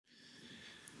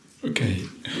Okay,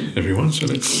 everyone, so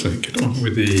let's get on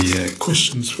with the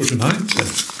questions for tonight.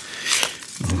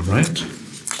 All right,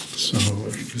 so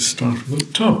we start from the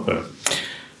top.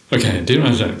 Okay, dear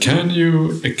Ajahn, can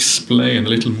you explain a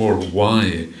little more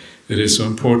why it is so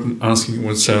important asking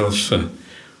oneself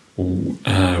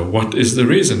what is the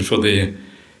reason for the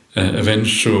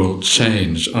eventual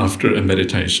change after a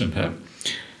meditation?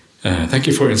 Thank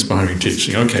you for inspiring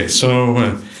teaching. Okay,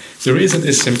 so the reason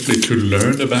is simply to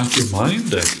learn about your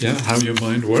mind, how your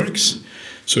mind works.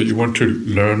 So you want to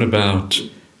learn about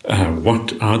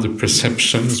what are the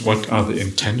perceptions, what are the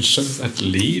intentions that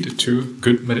lead to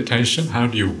good meditation, how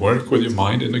do you work with your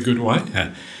mind in a good way.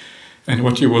 And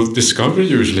what you will discover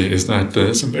usually is that there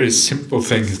are some very simple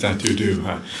things that you do.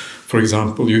 For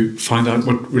example, you find out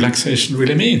what relaxation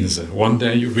really means. One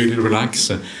day you really relax,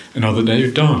 another day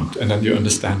you don't, and then you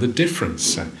understand the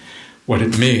difference. What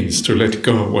it means to let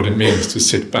go, what it means to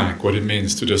sit back, what it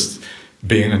means to just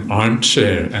be in an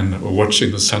armchair and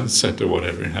watching the sunset or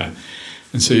whatever.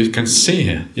 And so you can see,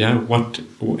 what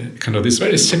kind of these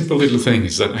very simple little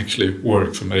things that actually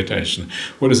work for meditation.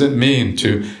 What does it mean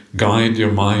to guide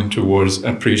your mind towards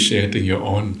appreciating your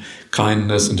own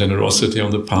kindness and generosity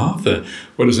on the path?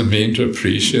 What does it mean to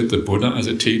appreciate the Buddha as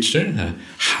a teacher?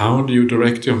 How do you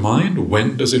direct your mind?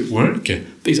 When does it work?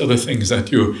 These are the things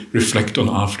that you reflect on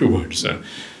afterwards.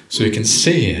 So you can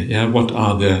see, what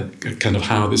are the kind of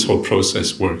how this whole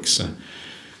process works.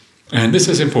 And this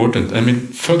is important. I mean,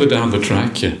 further down the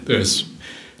track, there's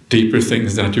deeper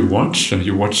things that you watch.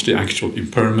 You watch the actual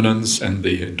impermanence and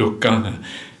the dukkha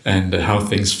and how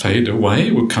things fade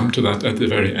away. We'll come to that at the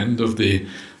very end of the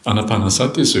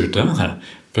Anapanasati Sutta.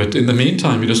 But in the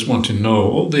meantime, you just want to know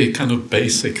all the kind of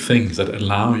basic things that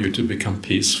allow you to become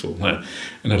peaceful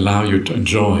and allow you to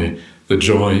enjoy the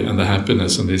joy and the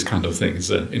happiness and these kind of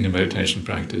things in your meditation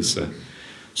practice.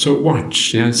 So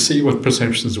watch, see what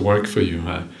perceptions work for you.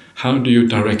 How do you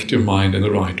direct your mind in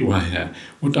the right way?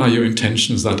 What are your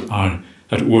intentions that are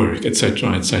at work,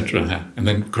 etc., etc.? And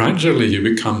then gradually you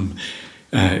become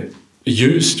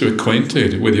used to,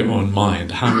 acquainted with your own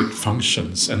mind, how it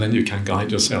functions, and then you can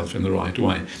guide yourself in the right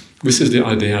way. This is the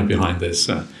idea behind this.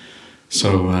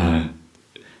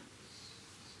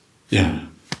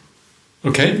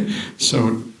 Okay,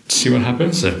 so see what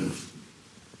happens.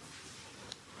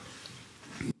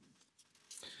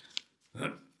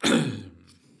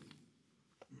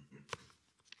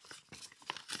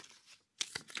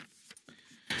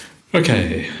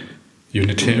 Okay,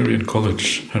 Unitarian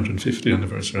College, 150th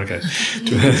anniversary, okay.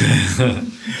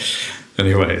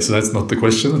 Anyway, so that's not the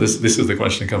question, this is the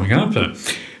question coming up.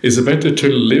 Is it better to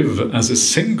live as a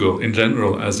single, in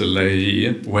general, as a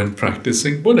lay, when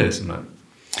practicing Buddhism?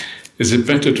 Is it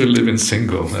better to live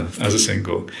as a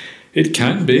single? It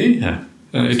can be.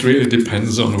 It really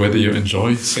depends on whether you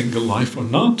enjoy single life or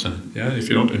not. If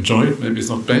you don't enjoy it, maybe it's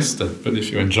not best. But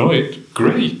if you enjoy it,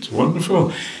 great,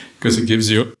 wonderful, because it gives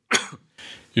you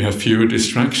you have fewer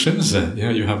distractions.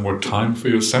 You have more time for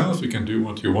yourself. You can do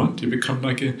what you want. You become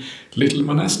like a little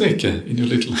monastic in your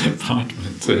little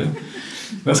apartment.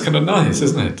 That's kind of nice,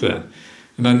 isn't it?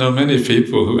 And I know many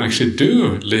people who actually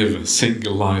do live a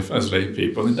single life as lay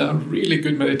people, and they are really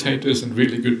good meditators and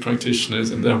really good practitioners,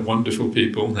 and they're wonderful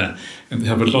people, and they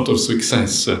have a lot of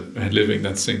success living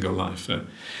that single life.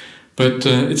 But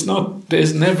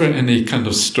there's never any kind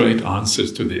of straight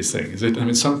answers to these things. I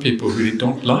mean, some people really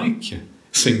don't like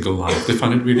single life. They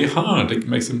find it really hard. It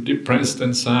makes them depressed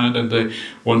and sad, and they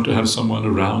want to have someone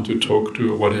around to talk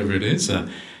to or whatever it is.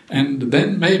 And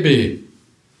then maybe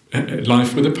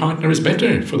life with a partner is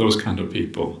better for those kind of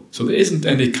people. So there isn't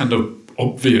any kind of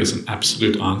obvious and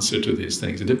absolute answer to these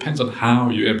things. It depends on how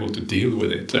you're able to deal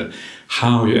with it,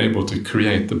 how you're able to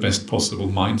create the best possible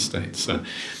mind states.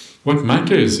 What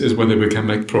matters is whether we can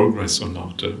make progress or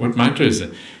not. What matters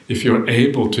is if you're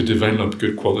able to develop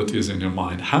good qualities in your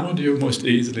mind. How do you most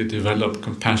easily develop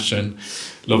compassion,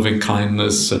 loving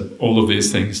kindness, all of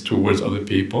these things towards other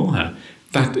people?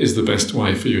 That is the best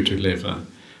way for you to live.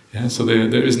 So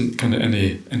there isn't kind of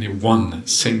any one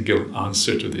single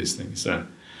answer to these things.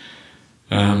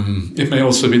 It may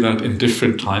also be that in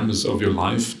different times of your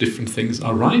life, different things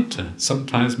are right.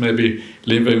 Sometimes maybe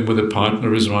living with a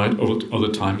partner is right, other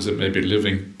times it may be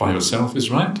living by yourself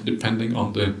is right, depending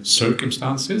on the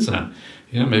circumstances.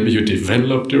 Maybe you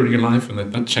develop during your life and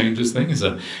that changes things.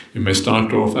 You may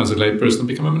start off as a layperson and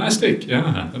become a monastic.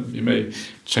 You may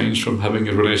change from having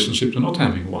a relationship to not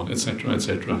having one, etc.,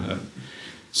 etc.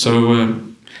 So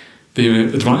the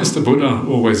advice the Buddha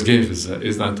always gives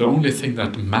is that the only thing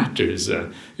that matters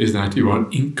is that you are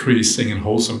increasing in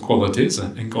wholesome qualities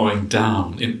and going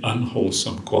down in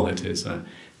unwholesome qualities.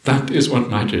 That is what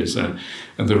matters. And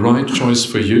the right choice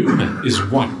for you is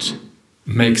what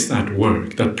makes that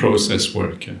work, that process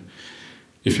work.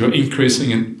 If you're increasing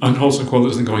in unwholesome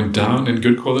qualities and going down in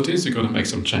good qualities, you're going to make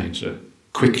some change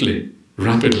quickly,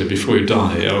 rapidly, before you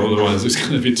die. Otherwise, it's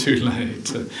going to be too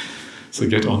late. So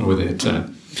get on with it.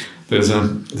 There's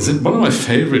one of my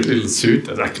favorite little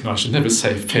suttas. I should never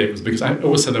say favorites, because I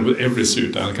always say that with every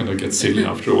sutta, I kind of get silly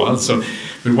after a while. So,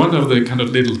 but one of the kind of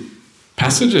little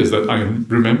passages that I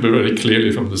remember very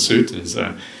clearly from the suttas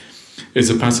is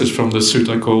a passage from the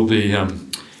sutta called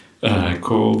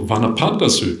called Vanapada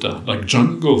Sutta, like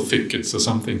jungle thickets or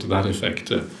something to that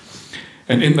effect.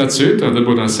 And in that sutta, the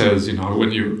Buddha says,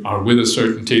 when you are with a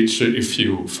certain teacher, if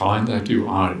you find that you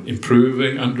are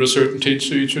improving under a certain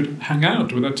teacher, you should hang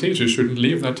out with that teacher, you shouldn't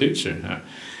leave that teacher.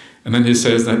 And then he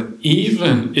says that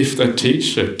even if that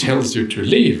teacher tells you to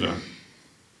leave,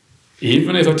 you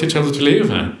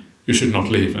should not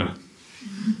leave.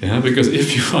 Because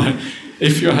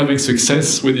if you're having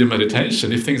success with your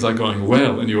meditation, if things are going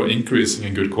well and you are increasing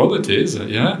in good qualities,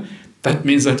 that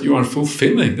means that you are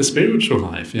fulfilling the spiritual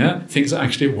life. Things are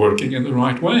actually working in the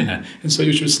right way. And so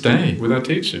you should stay with that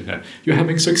teacher. You're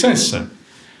having success.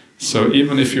 So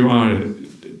even if you are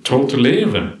told to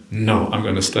leave, no, I'm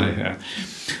going to stay here.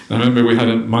 I remember we had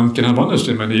a monk in our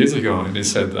monastery many years ago, and he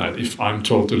said that if I'm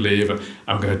told to leave,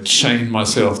 I'm going to chain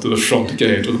myself to the front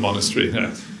gate of the monastery.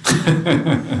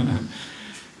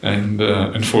 And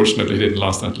unfortunately, it didn't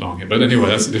last that long. But anyway,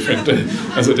 that's a different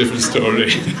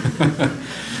story.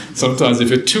 Sometimes if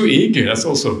you're too eager, that's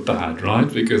also bad, right?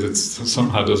 Because it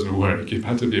somehow doesn't work. You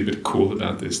have to be a bit cool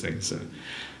about these things.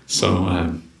 So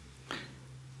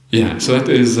that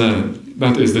is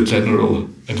the general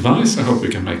advice. I hope we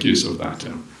can make use of that.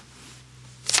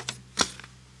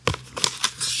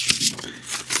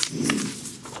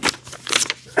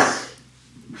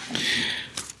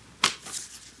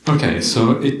 Okay,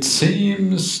 so it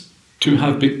seems to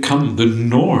have become the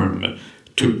norm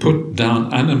to put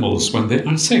down animals when they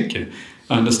are sick.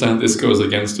 I understand this goes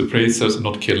against the precepts of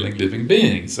not killing living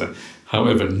beings.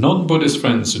 However, non-Buddhist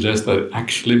friends suggest that it's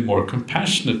actually more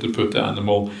compassionate to put the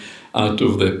animal out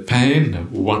of the pain.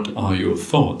 What are your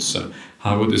thoughts?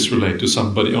 How would this relate to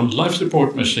somebody on life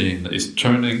support machine that is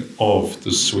turning off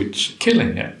the switch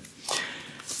killing?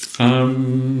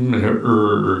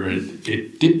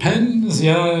 It depends,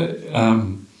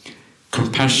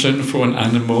 compassion for an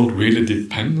animal really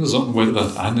depends on whether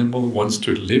that animal wants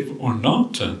to live or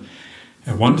not. And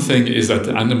one thing is that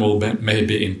the animal may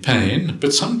be in pain,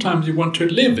 but sometimes you want to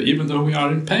live even though we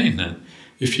are in pain.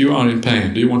 If you are in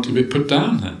pain, do you want to be put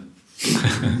down?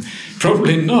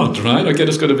 Probably not, right? Okay,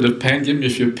 just got a bit of pain, give me a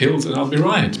few pills and I'll be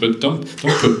right. But don't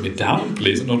put me down,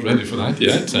 please. I'm not ready for that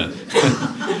yet.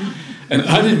 And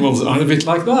animals are a bit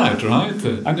like that, right?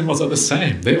 Animals are the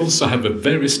same. They also have a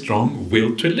very strong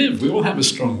will to live. We all have a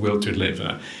strong will to live.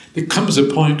 There comes a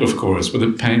point, of course, where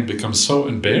the pain becomes so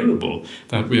unbearable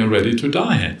that we are ready to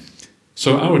die.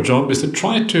 So our job is to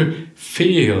try to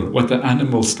feel what the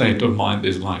animal state of mind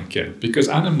is like. Because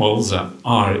animals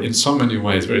are, in so many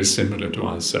ways, very similar to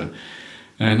us. And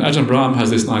Ajahn Brahm has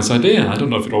this nice idea. I don't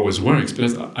know if it always works, but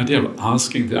it's the idea of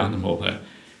asking the animal,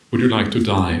 would you like to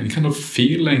die? And kind of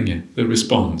feeling the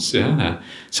response,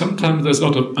 Sometimes there's a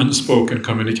lot of unspoken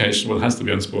communication. Well, it has to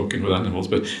be unspoken with animals,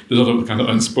 but there's a lot of kind of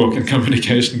unspoken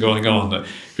communication going on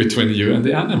between you and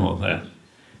the animal.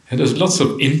 And there's lots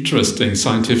of interesting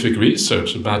scientific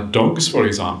research about dogs, for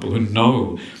example, who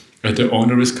know that the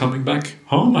owner is coming back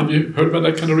home. Have you heard about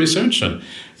that kind of research?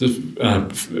 There's a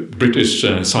British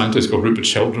scientist called Rupert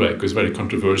Sheldrake, who's very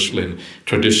controversial in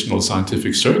traditional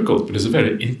scientific circles, but he's a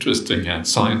very interesting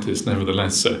scientist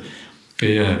nevertheless.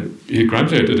 He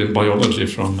graduated in biology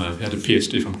he had a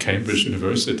PhD from Cambridge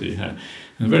University, and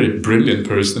a very brilliant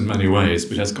person in many ways,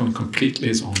 but has gone completely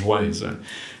his own ways.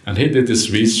 And he did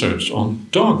this research on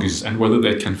dogs and whether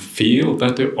they can feel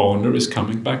that the owner is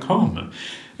coming back home.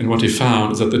 And what he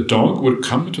found is that the dog would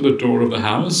come to the door of the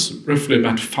house roughly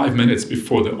about 5 minutes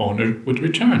before the owner would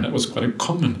return. That was quite a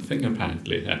common thing,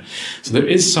 apparently. So there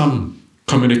is some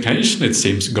communication, it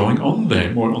seems, going on there,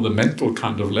 more on the mental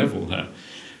kind of level.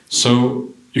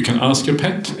 So you can ask your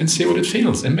pet and see what it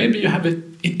feels. And maybe you have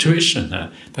an intuition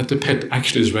that the pet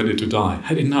actually is ready to die.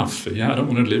 Had enough. I don't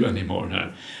want to live anymore.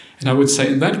 And I would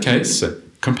say in that case,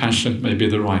 compassion may be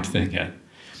the right thing.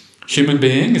 Human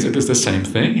beings, it is the same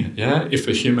thing. If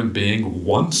a human being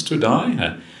wants to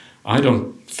die, I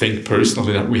don't think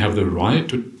personally that we have the right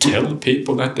to tell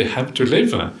people that they have to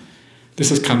live. This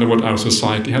is kind of what our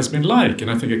society has been like, and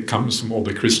I think it comes from all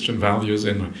the Christian values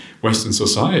in Western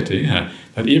society,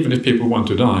 that even if people want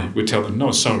to die, we tell them,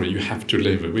 no, sorry, you have to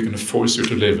live. We're going to force you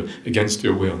to live against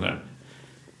your will.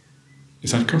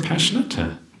 Is that compassionate?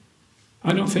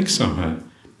 I don't think so.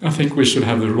 I think we should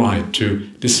have the right to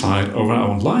decide over our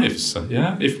own lives.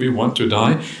 Yeah, if we want to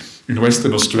die. In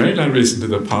Western Australia, recently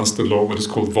they passed a law what is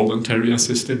called voluntary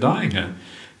assisted dying.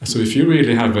 So if you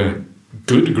really have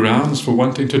good grounds for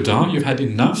wanting to die, you've had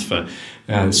enough.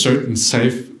 Certain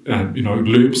safe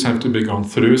loops have to be gone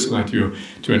through so that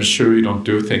to ensure you don't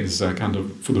do things kind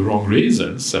of for the wrong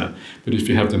reasons. But if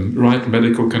you have the right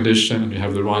medical condition and you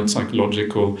have the right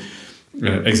psychological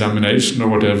examination or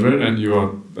whatever, and you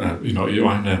are your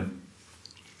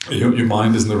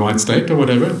mind is in the right state or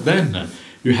whatever, then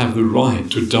you have the right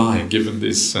to die given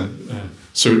these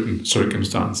certain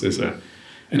circumstances.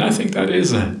 And I think that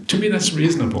is, to me, that's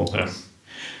reasonable.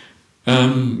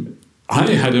 I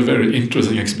had a very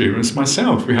interesting experience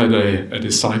myself. We had a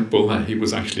disciple, he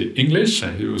was actually English,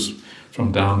 he was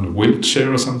from down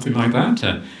Wiltshire or something like that,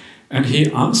 and he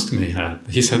asked me,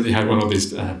 he said he had one of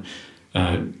these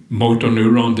motor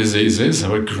neuron diseases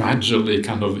where gradually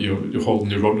kind of your whole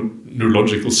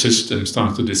neurological system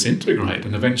starts to disintegrate,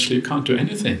 and eventually you can't do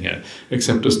anything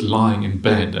except just lying in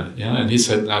bed. And he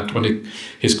said that when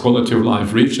his quality of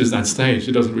life reaches that stage,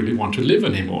 he doesn't really want to live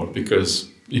anymore because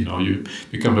you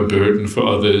become a burden for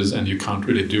others and you can't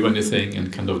really do anything,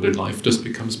 and kind of the life just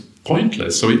becomes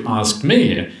pointless. So he asked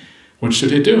me, what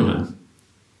should he do?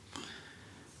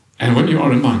 And when you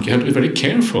are a monk, you have to be very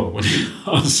careful when you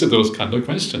answer those kind of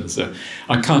questions.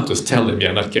 I can't just tell him,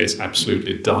 in that case,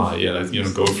 absolutely die,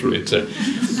 go for it.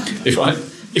 If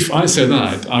I say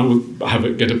that, I will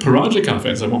get a parajika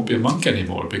offense. I won't be a monk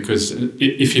anymore, because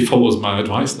if he follows my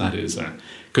advice, that is.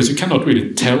 Because you cannot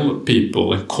really tell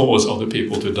people and cause other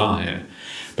people to die.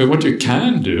 But what you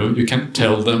can do, you can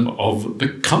tell them of the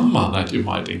karma that you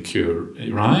might incur,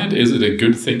 right? Is it a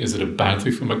good thing? Is it a bad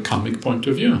thing from a karmic point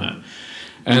of view?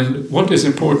 And what is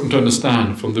important to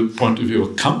understand from the point of view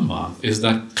of karma is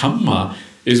that karma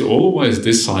is always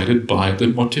decided by the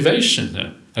motivation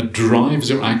that drives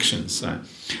your actions. And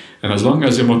as long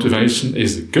as your motivation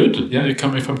is good, you're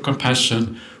coming from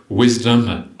compassion,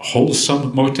 wisdom,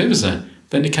 wholesome motives,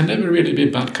 then it can never really be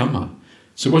bad karma.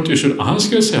 So what you should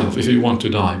ask yourself if you want to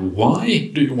die,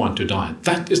 why do you want to die?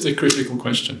 That is the critical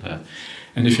question.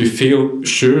 And if you feel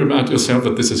sure about yourself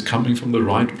that this is coming from the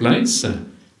right place,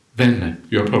 then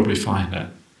you're probably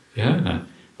fine.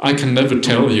 I can never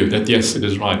tell you that yes, it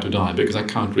is right to die, because I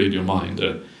can't read your mind.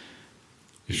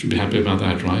 You should be happy about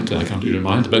that, right? I can't read your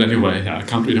mind. But anyway, I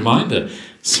can't read your mind.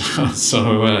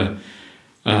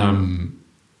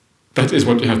 That is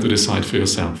what you have to decide for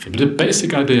yourself. But the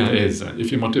basic idea is, if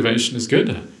your motivation is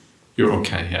good, you're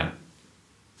okay.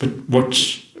 But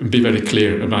be very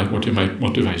clear about what your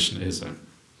motivation is.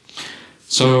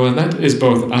 So that is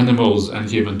both animals and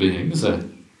human beings.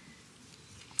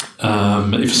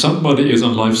 If somebody is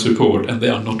on life support and they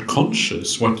are not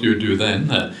conscious, what do you do then?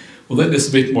 Well, then it's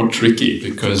a bit more tricky,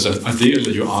 because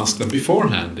ideally you ask them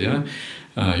beforehand.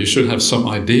 You should have some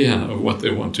idea of what they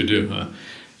want to do.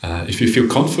 If you feel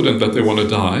confident that they want to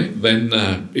die, then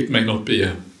it may not be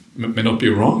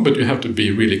wrong, but you have to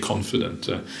be really confident.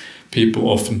 People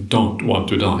often don't want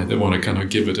to die; they want to kind of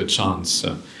give it a chance.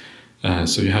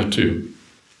 So you have to,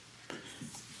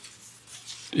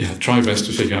 try best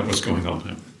to figure out what's going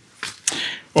on.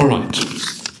 All right.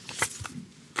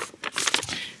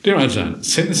 Dear Ajahn,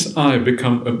 since I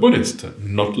became a Buddhist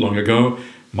not long ago,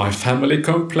 my family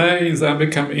complains I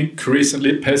become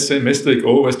increasingly pessimistic,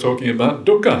 always talking about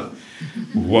dukkha.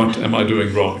 What am I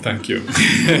doing wrong? Thank you.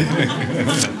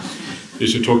 You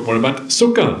should talk more about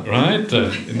sukha, right?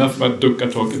 Enough about dukkha,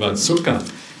 talk about sukha.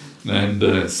 And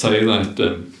say that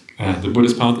the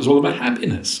Buddhist path is all about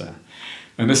happiness.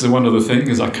 And this is one of the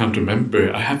things I can't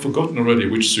remember. I have forgotten already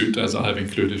which suttas I have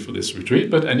included for this retreat.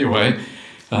 But anyway,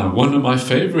 one of my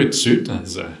favorite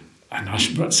suttas, and I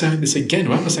should be saying this again.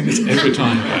 Why am I saying this every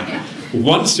time?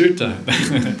 One sutta.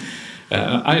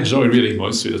 I enjoy reading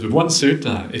most suttas, but one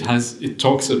sutta, it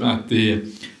talks about the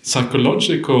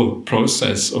psychological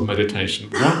process of meditation.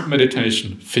 What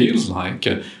meditation feels like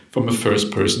from a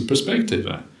first-person perspective.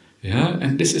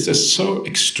 And this is just so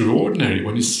extraordinary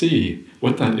when you see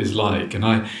what that is like. And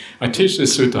I teach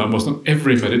this sutta almost on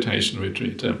every meditation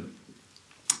retreat.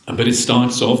 But it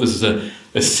starts off, this is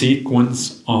a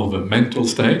sequence of mental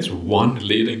states, one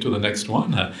leading to the next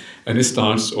one. And it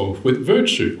starts off with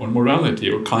virtue or morality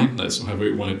or kindness, or however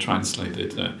you want to translate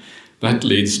it. That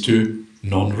leads to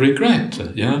non-regret,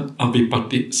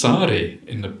 avipattisari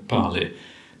in the Pali.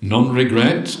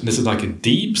 Non-regret, this is like a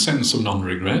deep sense of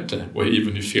non-regret, where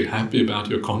even you feel happy about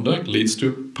your conduct, leads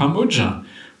to pamujja,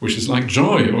 which is like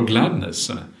joy or gladness.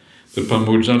 The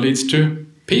pamujja leads to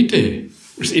piti,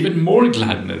 which is even more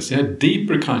gladness,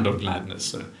 deeper kind of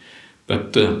gladness.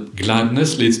 That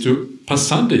gladness leads to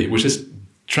passaddhi, which is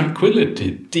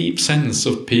tranquility, deep sense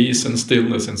of peace and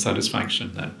stillness and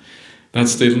satisfaction. That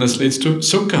stillness leads to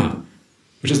sukha,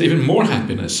 which is even more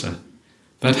happiness.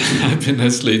 That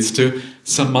happiness leads to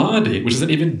samadhi, which is an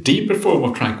even deeper form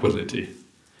of tranquility.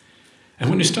 And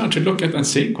when you start to look at that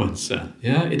sequence,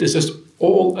 it is just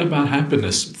all about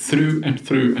happiness through and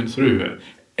through and through.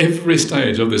 Every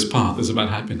stage of this path is about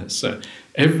happiness.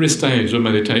 Every stage of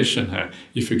meditation,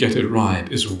 if you get it right,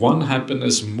 is one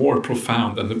happiness more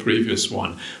profound than the previous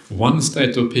one. One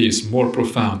state of peace more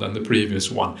profound than the previous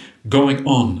one. Going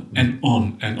on and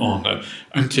on and on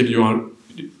until you are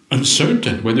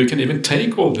uncertain whether you can even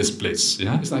take all this bliss.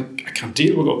 It's like, I can't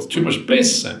deal with all too much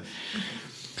bliss.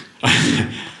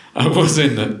 I was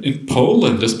in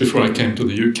Poland just before I came to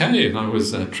the UK, and I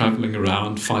was traveling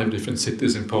around 5 different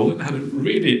cities in Poland. I had a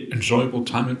really enjoyable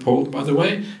time in Poland, by the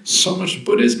way. So much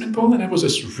Buddhism in Poland. I was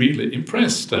just really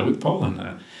impressed with Poland.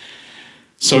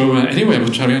 So anyway, I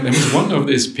was traveling, and there was one of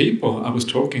these people I was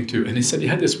talking to, and he said he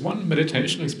had this one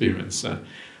meditation experience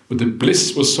where the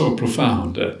bliss was so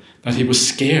profound that he was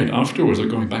scared afterwards of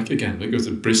going back again, because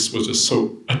the bliss was just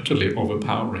so utterly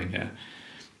overpowering.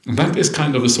 And that is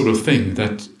kind of the sort of thing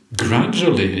that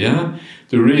gradually,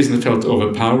 the reason it felt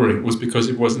overpowering was because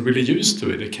it wasn't really used to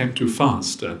it. It came too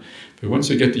fast. But once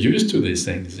you get used to these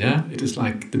things, it is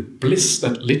like the bliss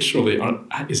that literally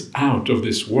is out of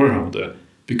this world,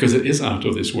 because it is out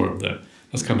of this world.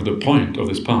 That's kind of the point of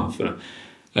this path.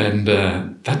 And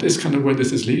that is kind of where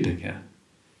this is leading.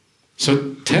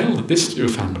 So tell this to your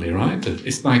family, right?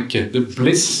 It's like the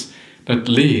bliss that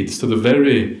leads to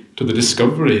the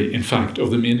discovery, in fact, of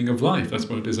the meaning of life. That's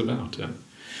what it is about.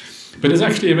 But it's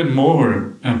actually even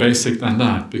more basic than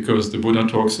that, because the Buddha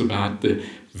talks about the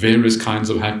various kinds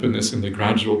of happiness in the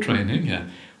gradual training.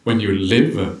 When you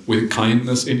live with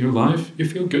kindness in your life, you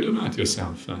feel good about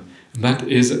yourself. And that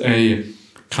is a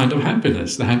kind of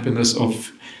happiness, the happiness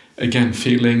of, again,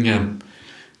 feeling,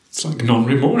 it's like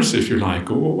non-remorse, if you like.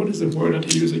 Or what is the word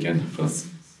that you use again?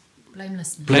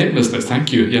 Blamelessness. Blamelessness,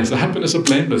 thank you. Yes, the happiness of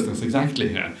blamelessness,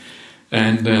 exactly.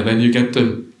 And then you get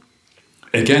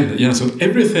again, so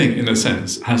everything in a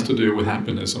sense has to do with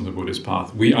happiness on the Buddhist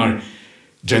path. We are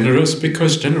generous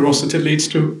because generosity leads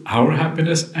to our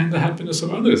happiness and the happiness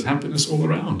of others, happiness all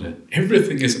around.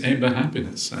 Everything is aimed at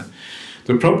happiness.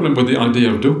 The problem with the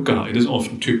idea of dukkha, it is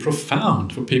often too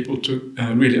profound for people to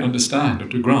really understand or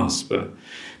to grasp,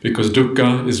 because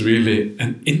dukkha is really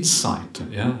an insight.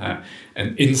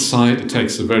 An insight, it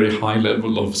takes a very high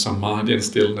level of samadhi and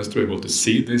stillness to be able to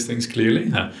see these things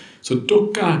clearly. So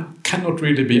dukkha cannot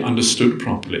really be understood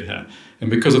properly. And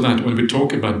because of that, when we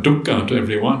talk about dukkha to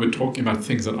everyone, we're talking about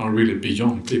things that are really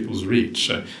beyond people's reach.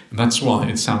 And that's why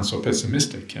it sounds so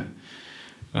pessimistic.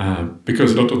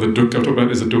 Because a lot of the dukkha we talk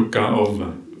about is the dukkha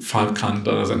of 5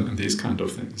 khandhas and these kind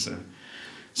of things.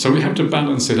 So we have to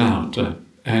balance it out.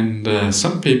 And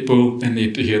some people, they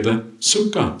need to hear the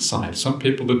sukha side. Some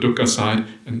people, the dukkha side,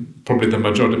 and probably the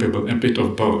majority of people, a bit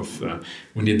of both.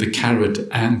 We need the carrot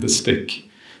and the stick.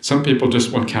 Some people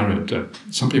just want carrot.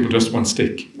 Some people just want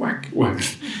stick. Whack, whack.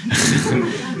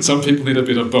 Some people need a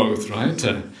bit of both, right?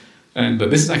 And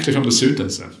this is actually from the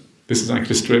suttas. This is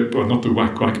actually straight, well, not the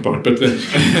whack, whack part, but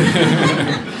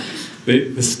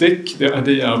the stick, the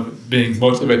idea of being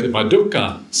motivated by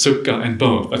dukkha, sukha, and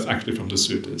both, that's actually from the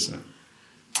suttas.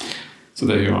 So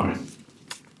there you are.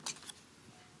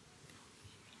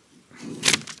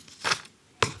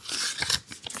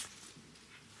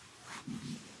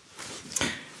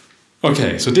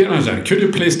 Okay, so dear Ajahn, could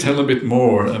you please tell a bit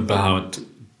more about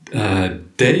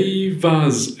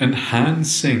devas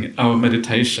enhancing our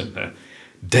meditation?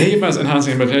 Devas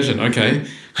enhancing meditation, okay.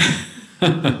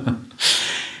 I'm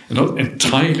not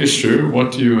entirely sure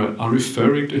what you are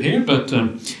referring to here, but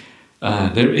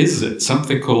there is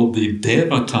something called the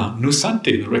devata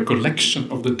nusati, the recollection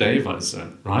of the devas,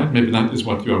 right? Maybe that is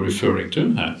what you are referring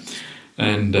to.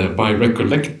 And by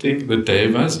recollecting the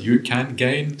devas, you can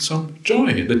gain some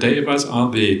joy. The devas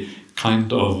are the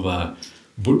kind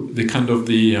of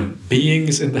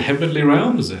beings in the heavenly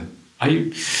realms.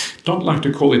 I don't like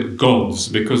to call it gods,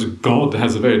 because God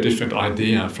has a very different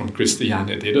idea from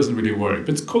Christianity. It doesn't really work.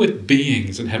 But call it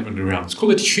beings in heavenly realms.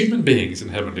 Call it human beings in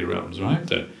heavenly realms, right?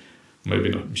 Maybe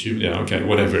not human, yeah, okay,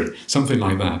 whatever. Something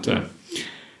like that.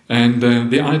 And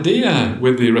the idea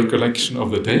with the recollection of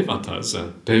the devatas,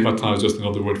 devata is just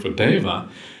another word for deva,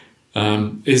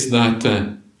 is that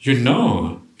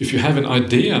if you have an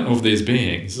idea of these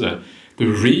beings, the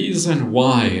reason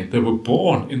why they were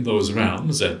born in those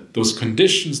realms, those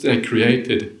conditions they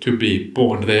created to be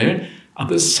born there, are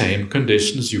the same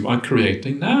conditions you are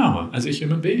creating now as a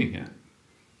human being.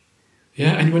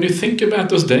 Yeah, and when you think about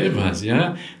those devas,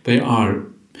 yeah, they are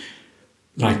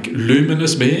like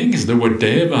luminous beings. The word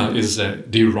deva is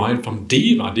derived from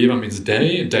diva. Diva means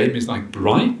day. Day means like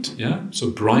bright. Yeah, so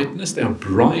brightness. They are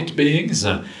bright beings.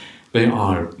 They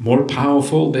are more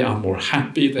powerful. They are more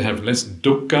happy. They have less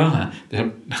dukkha. They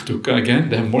have dukkha again.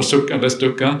 They have more sukha, less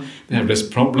dukkha. They have less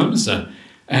problems,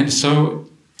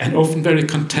 and often very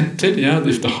contented. Yeah,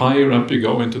 if the higher up you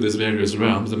go into these various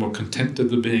realms, the more contented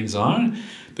the beings are.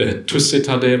 The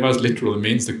Tusita Devas literally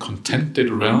means the contented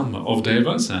realm of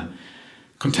Devas.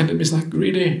 Contented means like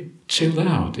really chilled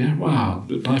out. Yeah, wow,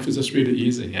 life is just really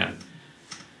easy. Yeah,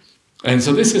 and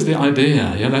so this is the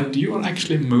idea. Yeah, that you are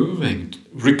actually moving,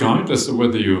 regardless of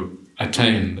whether you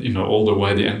attain, all the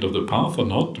way the end of the path or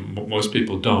not. Most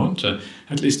people don't.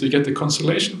 At least you get the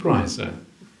consolation prize.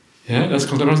 Yeah, that's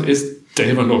consolation prize is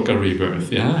Devaloka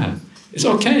rebirth. Yeah. It's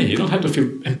okay, you don't have to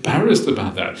feel embarrassed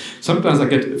about that. Sometimes I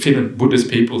get feeling Buddhist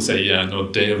people say, yeah, no,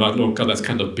 Devaloka, that's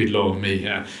kind of below me.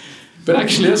 Yeah. But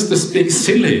actually that's just being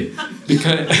silly.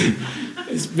 Because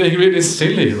it's being really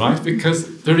silly, right?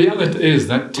 Because the reality is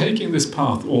that taking this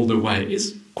path all the way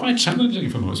is quite challenging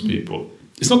for most people.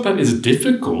 It's not that it's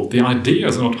difficult, the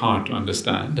ideas are not hard to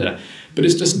understand, but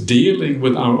it's just dealing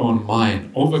with our own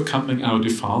mind, overcoming our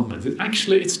defilements.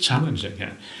 It's challenging.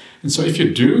 Yeah. And so if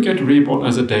you do get reborn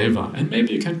as a deva, and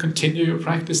maybe you can continue your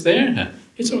practice there,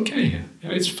 it's okay,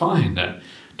 it's fine.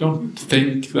 Don't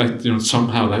think that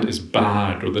somehow that is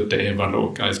bad, or the deva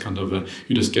loka is kind of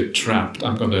you just get trapped.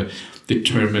 I'm going to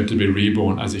determine to be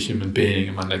reborn as a human being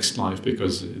in my next life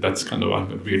because that's kind of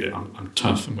I'm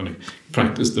tough. I'm going to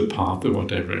practice the path or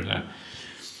whatever.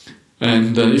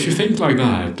 And if you think like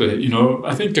that,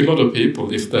 I think a lot of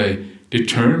people, if they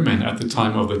determine at the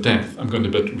time of the death, I'm going to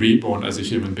be reborn as a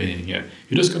human being, you're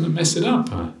just going to mess it up.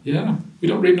 Yeah, we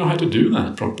don't really know how to do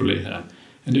that properly.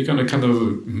 And you're going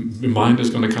to the mind is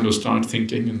going to kind of start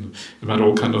thinking about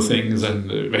all kind of things,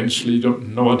 and eventually you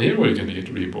don't no idea where you're going to get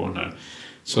reborn.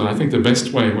 So I think the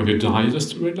best way when you die is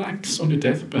just to relax on your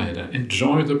deathbed,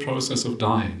 enjoy the process of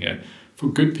dying. For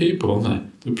good people,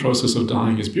 the process of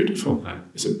dying is beautiful.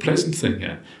 It's a pleasant thing,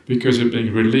 because you're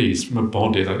being released from a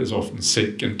body that is often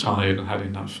sick and tired and had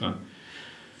enough.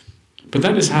 But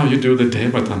that is how you do the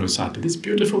Devatanusati. These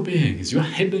beautiful beings, you're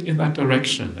heading in that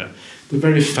direction. The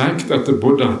very fact that the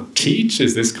Buddha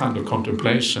teaches this kind of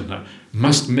contemplation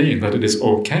must mean that it is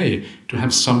okay to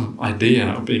have some idea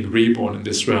of being reborn in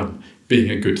this realm, being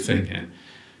a good thing.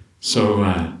 So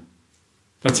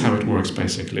that's how it works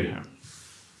basically.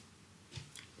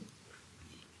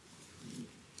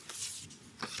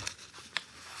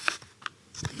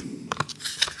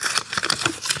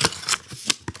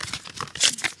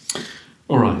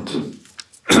 All right.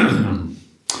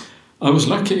 I was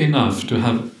lucky enough to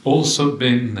have also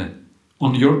been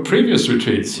on your previous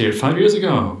retreats here 5 years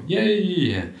ago.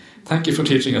 Yay! Thank you for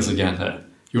teaching us again.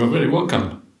 You are very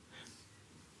welcome.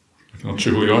 I'm not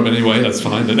sure who you are, but anyway, that's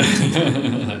fine.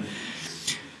 The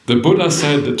Buddha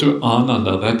said to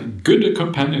Ananda that good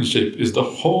companionship is the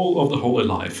whole of the holy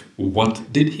life.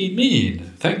 What did he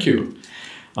mean? Thank you.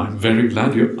 I'm very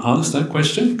glad you asked that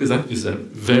question, because that is a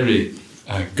very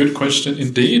good question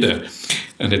indeed,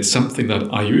 and it's something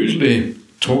that I usually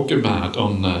talk about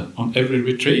on every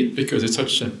retreat, because it's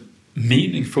such a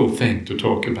meaningful thing to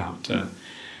talk about,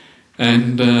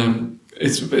 and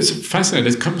it's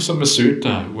fascinating. It comes from a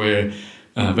sutta where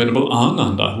Venerable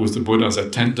Ananda, who is the Buddha's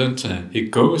attendant, he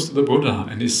goes to the Buddha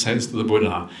and he says to the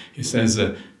Buddha, he says,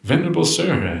 Venerable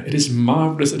Sir, it is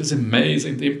marvelous, it is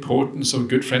amazing the importance of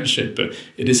good friendship.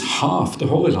 It is half the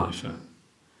holy life.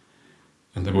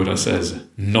 And the Buddha says,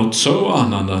 not so,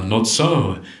 Ananda, not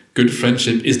so. Good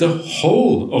friendship is the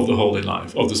whole of the holy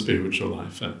life, of the spiritual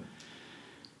life.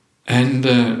 And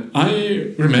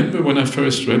I remember when I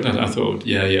first read that, I thought,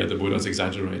 yeah, the Buddha's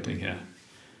exaggerating here.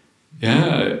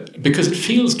 Yeah, because it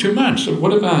feels too much. So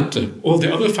what about all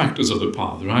the other factors of the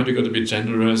path, right? You've got to be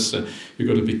generous, you've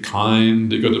got to be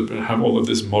kind, you've got to have all of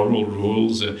these moral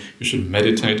rules, you should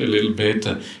meditate a little bit,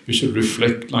 you should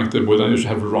reflect like the Buddha, you should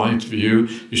have a right view,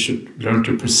 you should learn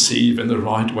to perceive in the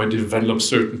right way, develop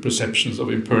certain perceptions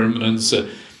of impermanence.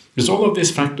 There's all of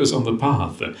these factors on the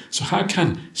path. So how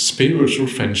can spiritual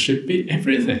friendship be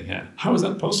everything? How is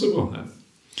that possible?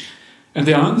 And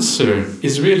the answer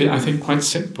is really, I think, quite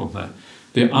simple.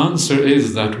 The answer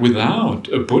is that without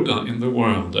a Buddha in the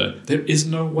world, there is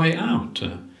no way out.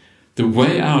 The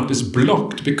way out is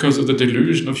blocked because of the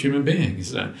delusion of human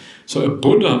beings. So a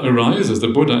Buddha arises. The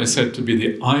Buddha is said to be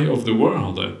the eye of the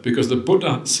world, because the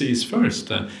Buddha sees first,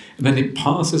 and then he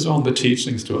passes on the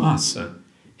teachings to us.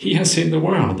 He has seen the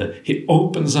world. He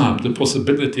opens up the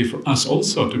possibility for us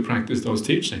also to practice those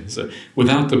teachings.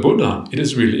 Without the Buddha, it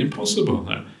is really impossible.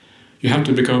 You have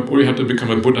to become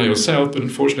a Buddha yourself, but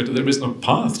unfortunately there is no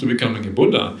path to becoming a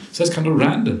Buddha. So that's kind of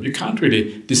random. You can't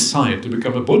really decide to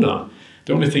become a Buddha.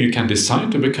 The only thing you can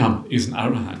decide to become is an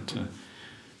Arahant.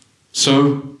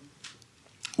 So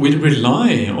we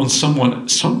rely on someone,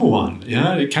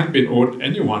 it can't be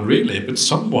anyone really, but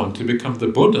someone to become the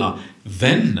Buddha.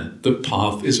 Then the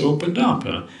path is opened up,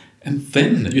 and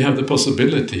then you have the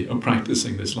possibility of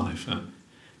practicing this life.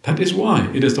 That is why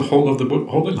it is the whole of the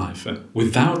holy life.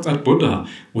 Without that Buddha,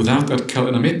 without that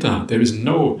Kalyanamitta, there is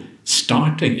no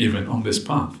starting even on this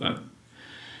path.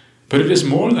 But it is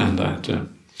more than that.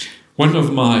 One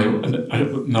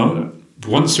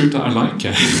sutta I like.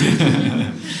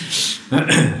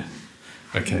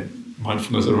 Okay,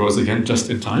 mindfulness arose again just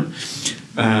in time.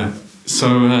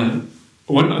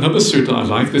 Another sutta I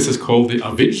like, this is called the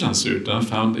Avijja Sutta,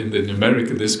 found in the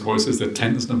numerical discourses, the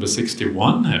tense number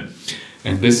 61.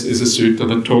 And this is a sutta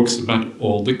that talks about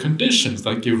all the conditions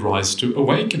that give rise to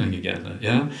awakening again.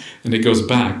 And it goes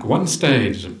back one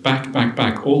stage,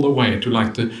 back, all the way to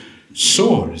like the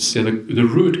source, the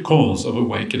root cause of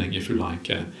awakening, if you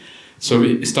like. So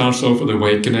it starts off with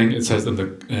awakening. It says that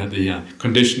the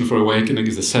condition for awakening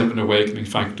is the 7 awakening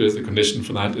factors. The condition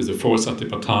for that is the 4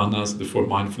 satipatthanas, the 4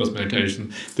 mindfulness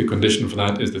meditation. The condition for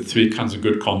that is the 3 kinds of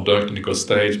good conduct. And it goes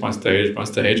stage by stage by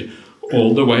stage,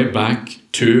 all the way back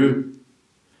to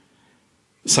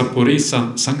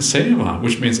Sappurisa Sangseva,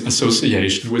 which means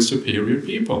association with superior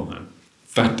people.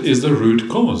 That is the root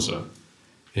cause.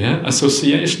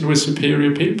 Association with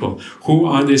superior people. Who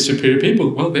are these superior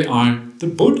people? Well, they are the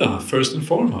Buddha, first and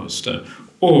foremost,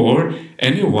 or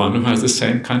anyone who has the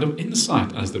same kind of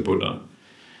insight as the Buddha.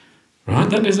 Right?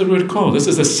 That is the root cause. This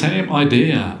is the same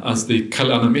idea as the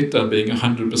Kalyanamitta being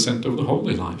 100% of the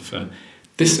holy life.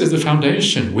 This is the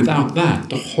foundation. Without that,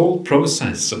 the whole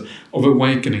process of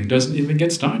awakening doesn't even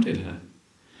get started.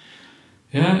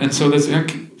 And so there's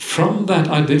from that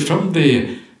idea, from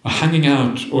the hanging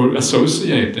out or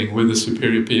associating with the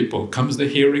superior people comes the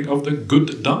hearing of the good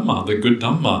Dhamma. The good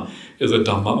Dhamma is the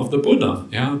Dhamma of the Buddha.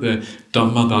 The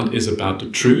Dhamma that is about the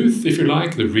truth, if you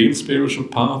like, the real spiritual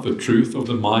path, the truth of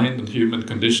the mind and human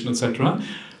condition, etc.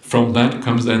 From that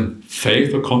comes then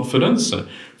faith or confidence.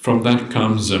 From that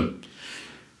comes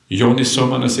Yoniso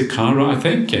Manasikara, I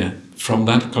think. From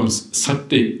that comes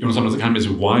Sati. Yoniso Manasikara means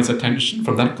wise attention.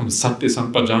 From that comes Sati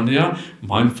Sampajanya,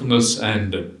 mindfulness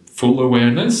and full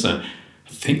awareness. I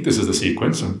think this is the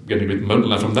sequence. I'm getting a bit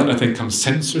muddled. From that, I think, comes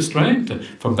sense restraint.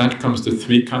 From that comes the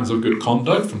 3 kinds of good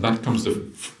conduct. From that comes the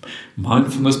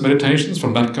mindfulness meditations.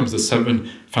 From that comes the 7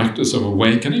 factors of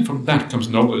awakening. From that comes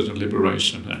knowledge and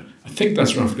liberation. I think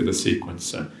that's roughly the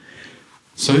sequence.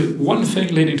 So one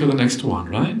thing leading to the next one,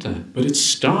 right? But it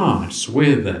starts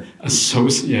with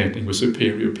associating with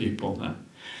superior people.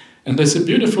 And there's a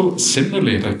beautiful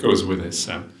simile that goes with this.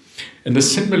 And the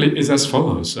simile is as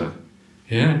follows.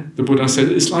 The Buddha said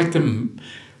it's like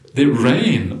the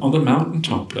rain on the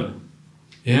mountaintop.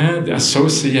 The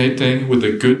associating with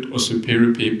the good or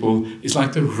superior people is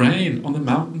like the rain on the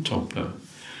mountaintop.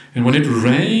 And when it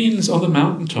rains on the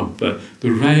mountaintop, the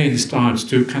rain starts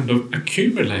to kind of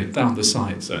accumulate down the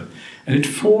sides. And it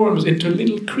forms into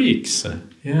little creeks.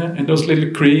 And those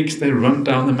little creeks, they run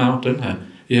down the mountain.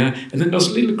 And then those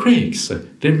little creeks,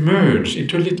 they merge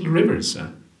into little rivers.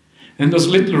 And those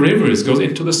little rivers go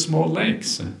into the small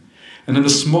lakes. And then the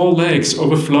small lakes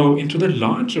overflow into the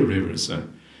larger rivers.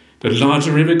 The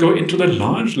larger rivers go into the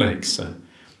large lakes. And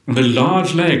the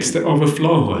large lakes, they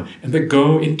overflow and they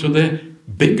go into the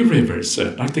big rivers,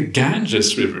 like the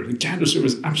Ganges River. The Ganges River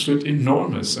is absolutely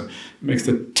enormous. It makes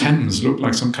the Thames look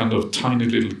like some kind of tiny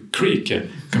little creek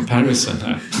comparison.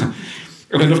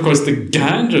 And then, of course, the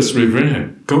Ganges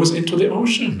River goes into the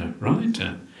ocean, right?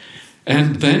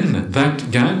 And then that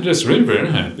Ganges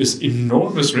River, this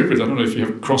enormous river, I don't know if you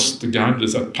have crossed the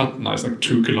Ganges at Patna, it's like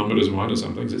 2 kilometers wide or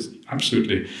something, it's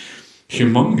absolutely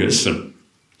humongous,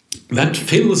 that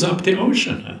fills up the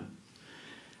ocean.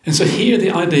 And so here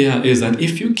the idea is that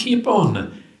if you keep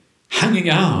on hanging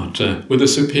out with the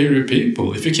superior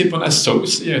people, if you keep on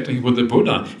associating with the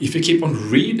Buddha, if you keep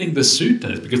on reading the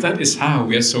suttas, because that is how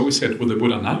we associate with the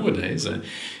Buddha nowadays,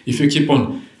 if you keep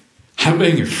on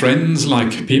having friends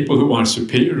like people who are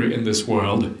superior in this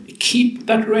world, keep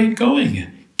that rain going.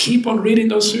 Keep on reading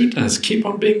those suttas. Keep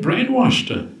on being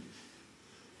brainwashed.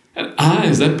 And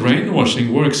as that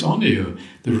brainwashing works on you,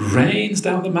 the rains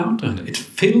down the mountain, it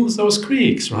fills those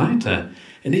creeks, right?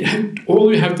 And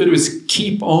all you have to do is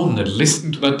keep on and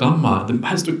listen to that Dhamma. It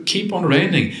has to keep on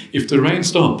raining. If the rain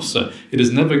stops, it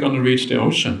is never going to reach the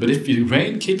ocean. But if the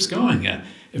rain keeps going,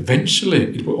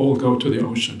 eventually it will all go to the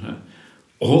ocean.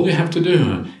 All you have to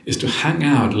do is to hang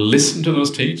out, listen to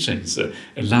those teachings,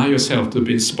 allow yourself to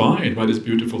be inspired by these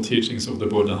beautiful teachings of the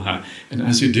Buddha. And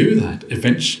as you do that,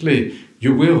 eventually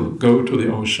you will go to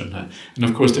the ocean. And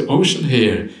of course the ocean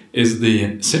here is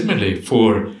the simile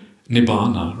for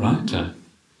Nibbana, right?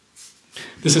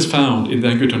 This is found in the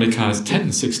Anguttara Nikaya's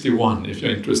 1061, if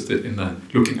you're interested in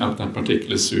looking up that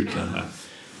particular sutta.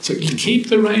 So keep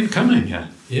the rain coming,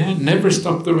 never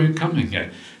stop the rain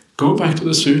coming. Go back to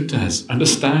the suttas,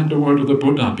 understand the word of the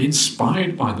Buddha, be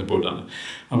inspired by the Buddha.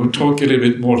 I will talk a little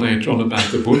bit more later on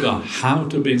about the Buddha, how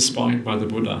to be inspired by the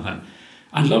Buddha.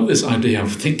 I love this idea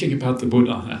of thinking about the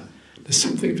Buddha. There's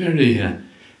something very...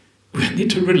 we need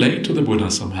to relate to the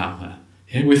Buddha somehow.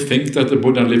 We think that the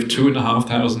Buddha lived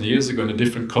 2,500 years ago in a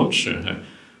different culture,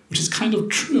 which is kind of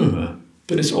true,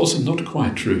 but it's also not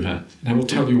quite true. And I will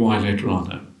tell you why later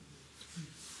on.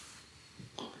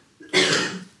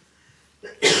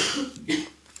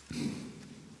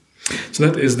 So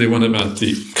that is the one about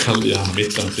the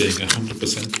Kalyamita being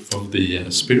 100% of the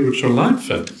spiritual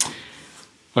life.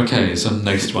 Okay, so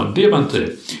next one. Dear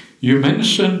Bhante, you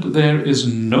mentioned there is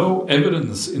no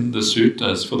evidence in the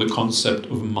suttas for the concept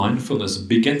of mindfulness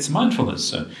begets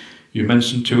mindfulness. You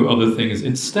mentioned two other things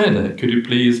instead. Could you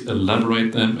please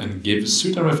elaborate them and give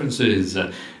sutta references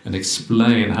and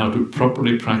explain how to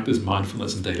properly practice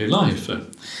mindfulness in daily life?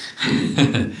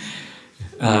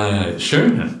 Sure,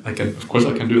 I can. Of course,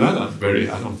 I can do that. I'm very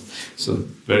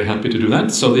happy to do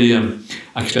that. So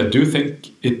actually, I do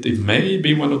think it may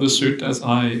be one of the suttas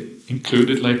I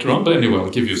included later on. But anyway, I'll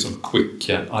give you some quick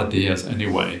ideas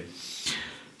anyway.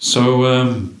 So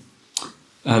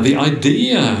the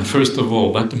idea, first of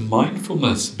all, that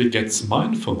mindfulness begets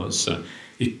mindfulness,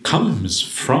 it comes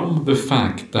from the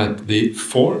fact that the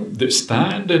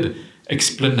standard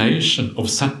explanation of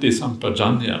sati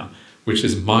sampajanya, which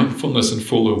is mindfulness and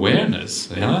full awareness,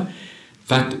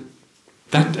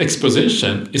 that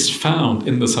exposition is found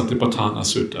in the Satipatthana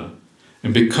Sutta.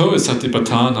 And because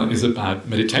Satipatthana is about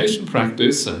meditation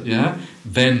practice,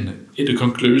 then the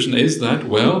conclusion is that,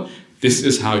 well, this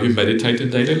is how you meditate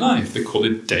in daily life. They call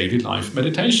it daily life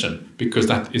meditation, because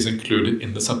that is included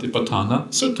in the Satipatthana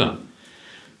Sutta.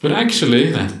 But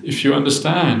actually, if you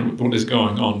understand what is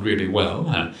going on really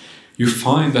well, you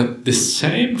find that the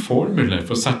same formula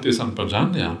for sati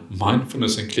sampajanya,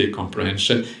 mindfulness and clear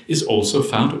comprehension, is also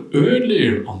found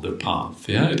earlier on the path.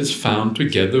 It is found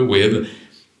together with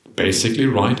basically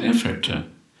right effort.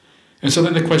 And so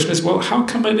then the question is, well, how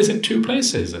come it is in two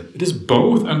places? It is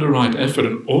both under right effort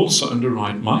and also under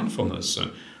right mindfulness.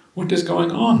 What is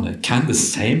going on? Can the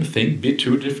same thing be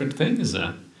two different things?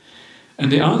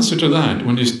 And the answer to that,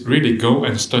 when you really go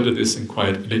and study this in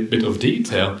quite a little bit of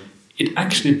detail, it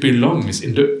actually belongs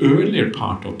in the earlier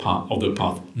part of the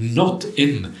path, not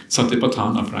in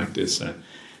Satipatthana practice.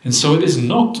 And so it is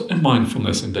not a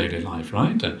mindfulness in daily life,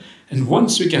 right? And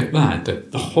once you get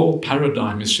that, the whole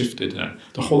paradigm is shifted.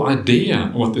 The whole idea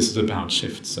of what this is about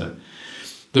shifts.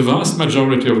 The vast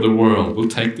majority of the world will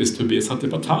take this to be a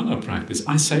Satipatthana practice.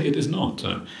 I say it is not.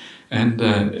 And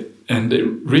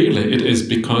really it is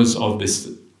because of this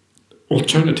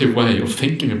alternative way of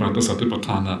thinking about the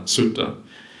Satipatthana Sutta.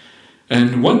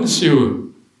 And once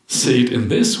you see it in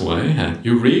this way,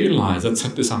 you realize that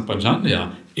sati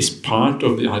sampajanya is part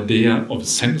of the idea of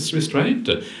sense restraint.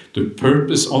 The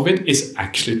purpose of it is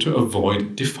actually to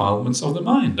avoid defilements of the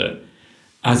mind.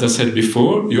 As I said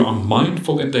before, you are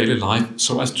mindful in daily life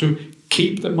so as to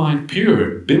keep the mind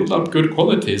pure, build up good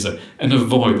qualities, and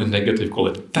avoid the negative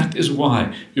quality. That is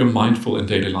why you're mindful in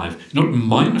daily life. You're not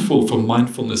mindful for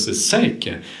mindfulness'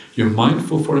 sake. You're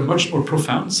mindful for a much more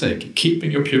profound sake, keeping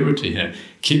your purity here,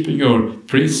 keeping your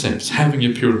precepts, having a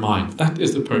pure mind. That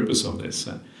is the purpose of this.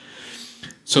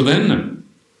 So then,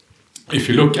 if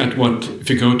you look at if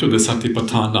you go to the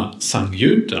Satipatthana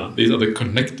Samyutta, these are the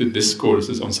connected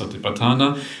discourses on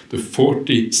Satipatthana, the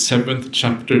 47th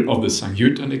chapter of the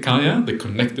Samyutta Nikaya, the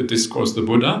connected discourse of the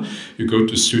Buddha. You go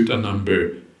to Sutta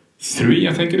number 3,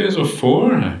 I think it is, or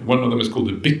 4. One of them is called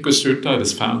the Bhikkhu Sutta. It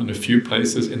is found in a few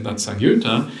places in that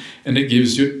Samyutta, and it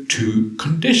gives you 2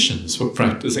 conditions for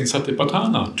practicing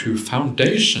Satipatthana, 2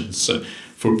 foundations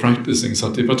for practicing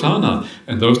Satipatthana.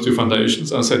 And those 2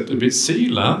 foundations are said to be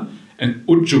Sila and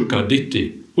Ujjuka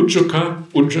Ditti.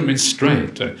 Ujju means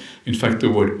straight. In fact,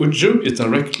 the word Ujju is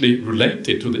directly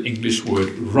related to the English word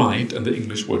right and the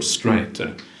English word straight.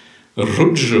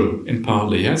 Rujju in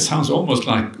Pali, it sounds almost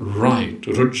like right,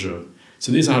 Rujju.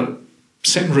 So these are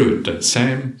same root,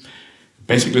 same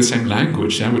basically the same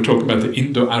language. Yeah? We're talking about the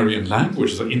Indo-Aryan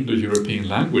languages or Indo-European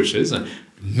languages.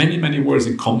 Many, many words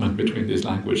in common between these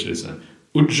languages.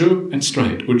 Ujju and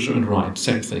straight, ujju and right,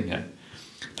 same thing.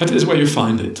 That is where you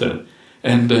find it.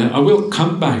 And I will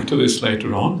come back to this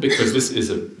later on, because this is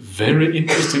a very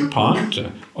interesting part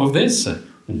of this.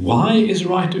 Why is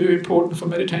right view important for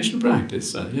meditation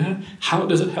practice? How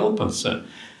does it help us?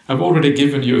 I've already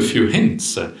given you a few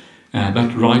hints.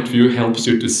 That right view helps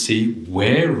you to see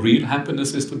where real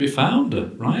happiness is to be found,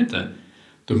 right?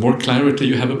 The more clarity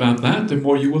you have about that, the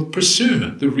more you will pursue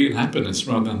the real happiness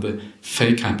rather than the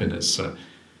fake happiness.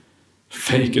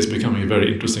 Fake is becoming a very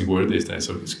interesting word these days,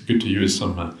 so it's good to use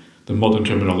some the modern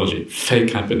terminology.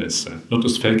 Fake happiness, not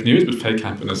just fake news, but fake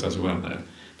happiness as well.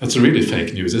 That's really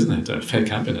fake news, isn't it? Fake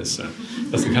happiness.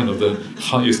 That's the kind of the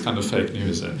highest kind of fake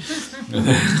news.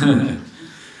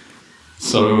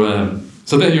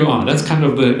 So there you are. That's kind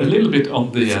of a little bit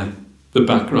on the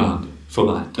background for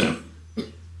that.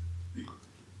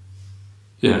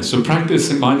 So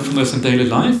practicing mindfulness in daily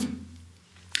life.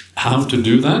 How to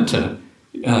do that?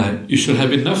 You should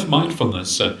have enough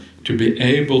mindfulness to be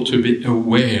able to be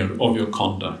aware of your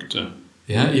conduct.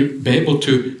 You be able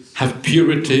to have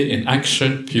purity in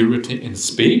action, purity in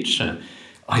speech,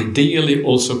 ideally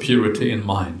also purity in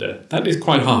mind. That is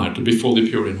quite hard to be fully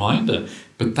pure in mind,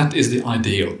 but that is the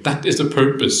ideal. That is the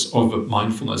purpose of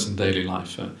mindfulness in daily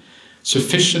life.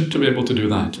 Sufficient to be able to do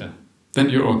that. Then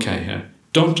you're okay.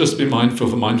 Don't just be mindful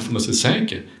for mindfulness'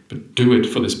 sake, but do it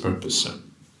for this purpose.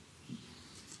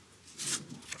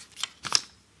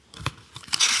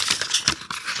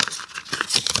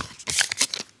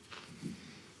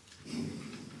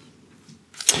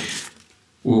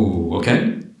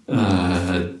 Okay.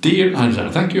 Dear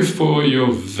Ajahn, thank you for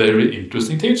your very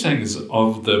interesting teachings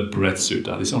of the Breath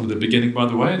Sutta. This is only the beginning, by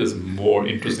the way. There's more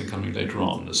interesting coming later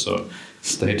on, so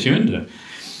stay tuned.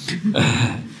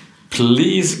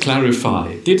 Please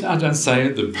clarify, did Ajahn say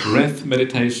the breath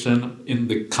meditation in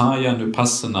the Kaya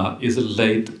Nupassana is a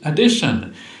late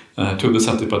addition to the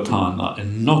Satipatthana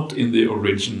and not in the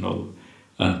original,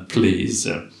 please?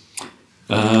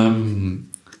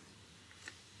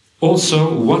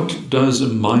 Also, what does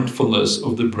mindfulness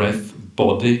of the breath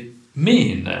body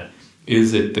mean?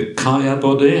 Is it the Kaya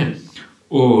body,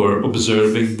 or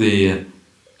observing the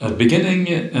beginning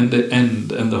and the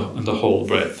end and the whole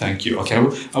breath? Thank you. Okay,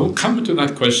 I will come to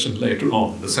that question later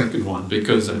on, the second one,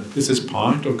 because this is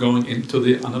part of going into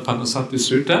the Anapanasati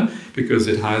Sutta, because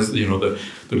it has, the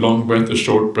long breath, the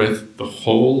short breath, the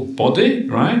whole body,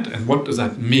 right? And what does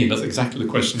that mean? That's exactly the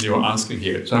question you're asking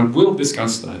here. So I will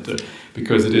discuss that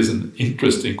because it is an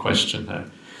interesting question.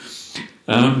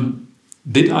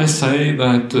 Did I say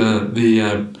that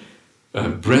the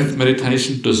breath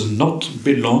meditation does not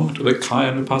belong to the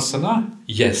Kaya Nupassana?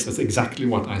 Yes, that's exactly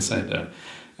what I said.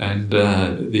 And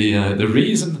the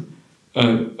reason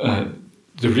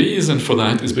for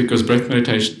that is because breath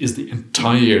meditation is the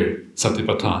entire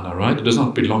Satipatthana, right? It does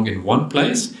not belong in one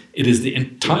place. It is the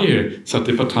entire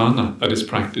Satipatthana that is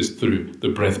practiced through the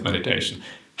breath meditation.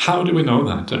 How do we know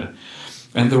that?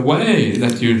 And the way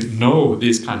that you know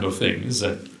these kind of things,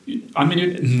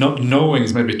 knowing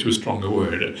is maybe too strong a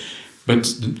word,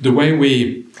 but the way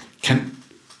we can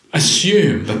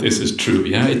assume that this is true,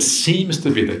 it seems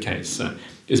to be the case,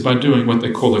 is by doing what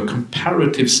they call a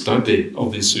comparative study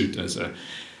of these suttas.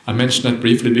 I mentioned that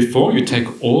briefly before. You take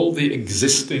all the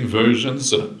existing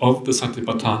versions of the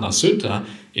Satipatthana Sutta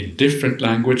in different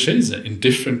languages, in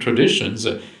different traditions,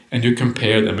 and you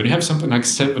compare them. And you have something like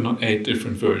 7 or 8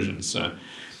 different versions.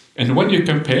 And when you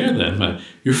compare them,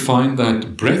 you find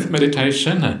that breath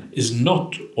meditation is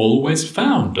not always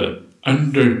found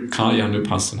under Kaya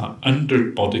Nupassana,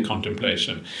 under body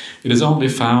contemplation. It is only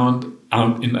found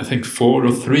out in, I think, 4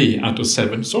 or 3 out of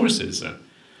 7 sources.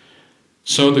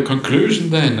 So the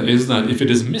conclusion then is that if it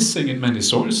is missing in many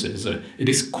sources, it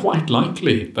is quite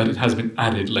likely that it has been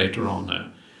added later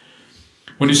on.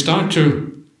 When you start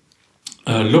to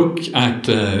look at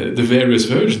the various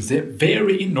versions, they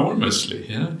vary enormously.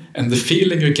 And the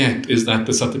feeling you get is that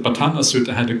the Satipatthana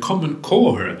Sutta had a common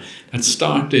core that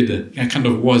started, kind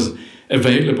of was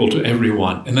available to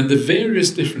everyone. And then the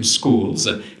various different schools,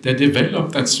 they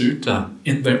developed that sutta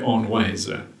in their own ways.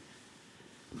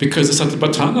 Because the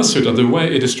Satipatthana Sutta, the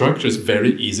way it is structured, is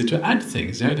very easy to add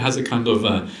things. It has a kind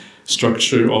of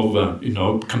structure of,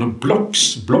 kind of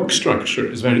blocks. Block structure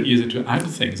is very easy to add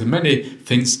things. And many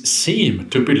things seem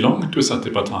to belong to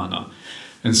Satipatthana.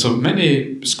 And so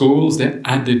many schools, they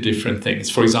added different things.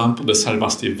 For example, the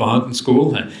Sarvastivadin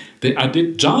school, they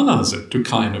added jhanas to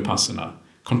Kaya Nupassana.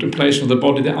 Contemplation of the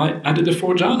body, they added the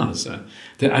 4 jhanas.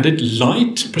 They added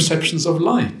light, perceptions of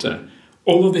light.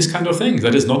 all of these kind of things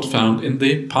that is not found in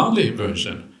the Pali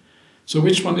version. So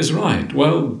which one is right?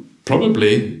 Well,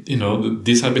 probably,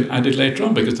 these have been added later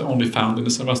on because they're only found in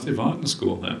the Sarvastivadana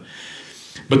school.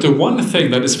 But the one thing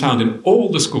that is found in all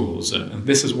the schools, and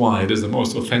this is why it is the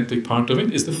most authentic part of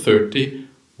it, is the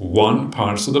 31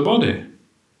 parts of the body.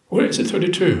 Where is it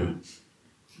 32?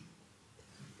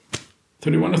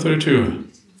 31 or 32?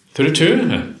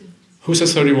 32? Who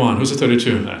says 31? Who says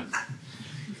 32?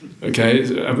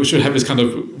 Okay, we should have this kind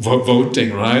of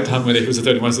voting, right? How many? Who's the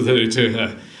 31? Who's the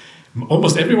 32?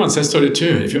 Almost everyone says 32.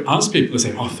 If you ask people, they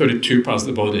say, 32 parts of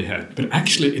the body. But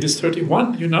actually, it is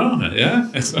 31,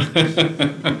 yeah?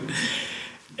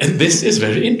 And this is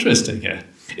very interesting.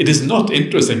 It is not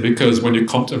interesting because when you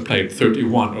contemplate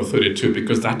 31 or 32,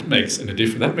 because that makes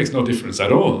no difference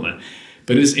at all.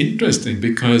 But it is interesting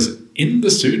because in the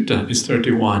sutta it's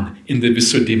 31, in the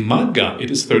Visuddhimagga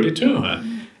it is 32.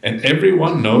 And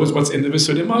everyone knows what's in the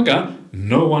Visuddhimagga,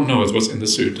 no one knows what's in the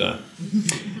sutta.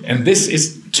 And this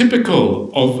is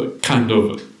typical of kind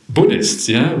of Buddhists,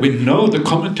 yeah? We know the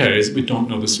commentaries, we don't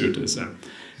know the suttas.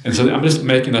 And so I'm just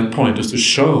making that point just to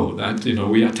show that,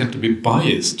 we tend to be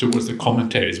biased towards the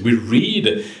commentaries. We read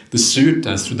the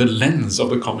suttas through the lens of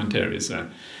the commentaries.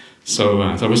 So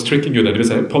I was tricking you there,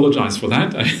 because I apologize for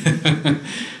that.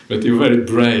 But you're very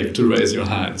brave to raise your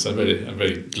hand, so I'm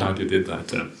very glad you did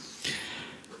that.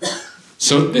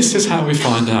 So this is how we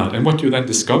find out, and what you then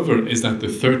discover is that the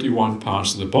 31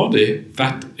 parts of the body,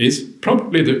 that is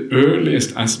probably the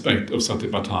earliest aspect of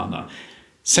Satipatthana.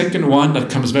 Second one that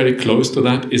comes very close to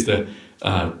that is the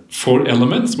 4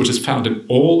 elements, which is found in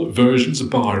all versions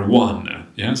bar 1.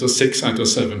 Yeah, so 6 out of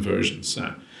 7 versions.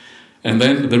 And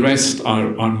then the rest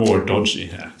are more dodgy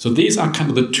here. So these are kind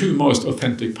of the 2 most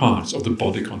authentic parts of the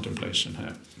body contemplation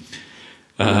here.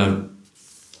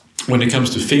 When it comes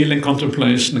to feeling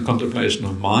contemplation and contemplation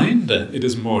of mind, it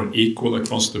is more equal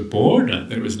across the board.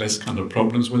 There is less kind of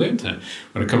problems with it.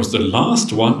 When it comes to the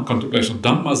last one, contemplation of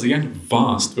Dhammas, again,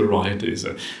 vast varieties.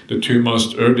 The 2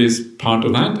 most earliest part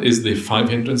of that is the 5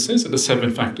 hindrances and the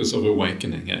 7 factors of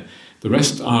awakening. The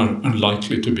rest are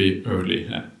unlikely to be early.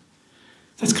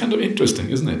 That's kind of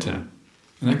interesting, isn't it? And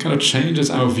that kind of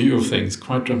changes our view of things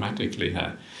quite dramatically.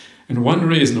 And one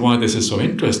reason why this is so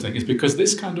interesting is because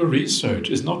this kind of research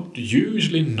is not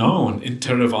usually known in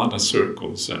Theravada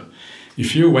circles.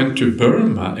 If you went to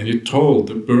Burma and you told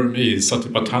the Burmese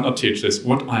Satipatthana teachers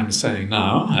what I'm saying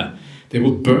now, they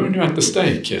will burn you at the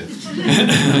stake.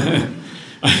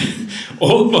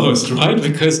 Almost, right?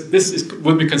 Because this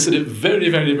would be considered very,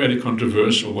 very, very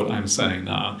controversial, what I'm saying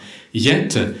now.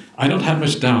 Yet, I don't have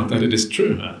much doubt that it is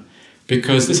true.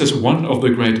 Because this is one of the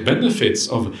great benefits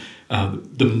of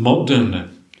the modern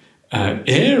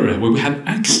era, where we have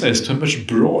access to a much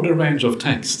broader range of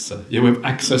texts. We have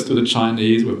access to the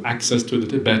Chinese, we have access to the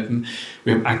Tibetan,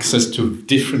 we have access to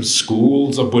different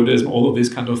schools of Buddhism, all of these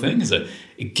kind of things.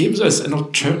 It gives us an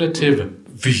alternative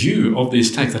view of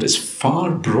these texts that is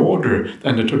far broader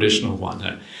than the traditional one.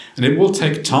 And it will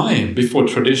take time before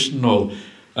traditional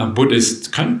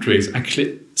Buddhist countries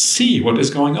actually see what is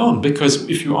going on, because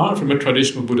if you are from a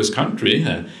traditional Buddhist country,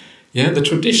 the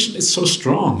tradition is so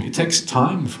strong. It takes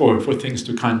time for things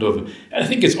to kind of, I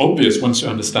think it's obvious once you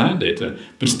understand it,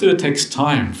 but still it takes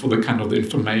time for the kind of the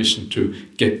information to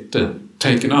get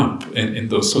taken up in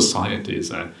those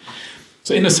societies.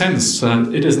 So in a sense,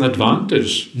 it is an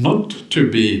advantage not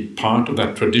to be part of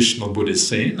that traditional Buddhist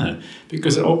scene,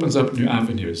 because it opens up new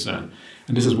avenues. And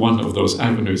this is one of those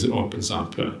avenues it opens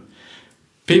up.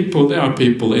 There are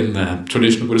people in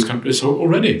traditional Buddhist countries who are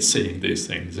already seeing these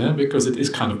things, because it is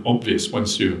kind of obvious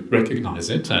once you recognize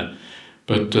it.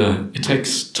 But it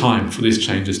takes time for these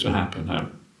changes to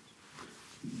happen.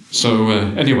 So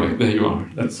anyway, there you are.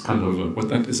 That's kind of what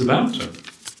that is about.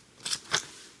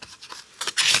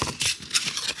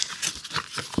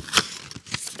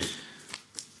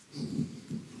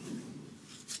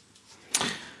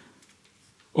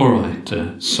 All right.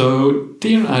 So,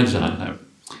 dear Ajahn,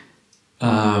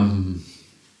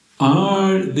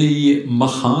 are the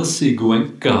Mahasi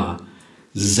Goenka,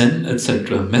 Zen,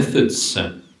 etc. methods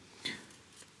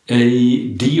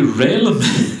a derailment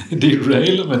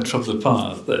from the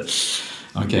path?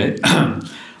 Okay,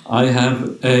 I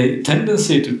have a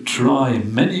tendency to try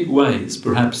many ways,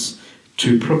 perhaps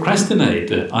to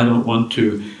procrastinate. I don't want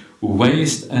to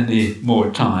waste any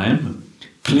more time.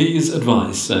 Please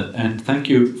advise, and thank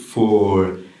you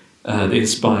for the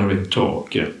inspiring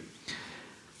talk.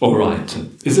 All right.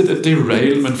 Is it a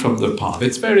derailment from the path?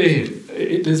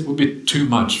 Would be too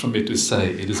much for me to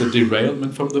say. It is a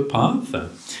derailment from the path.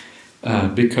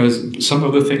 because some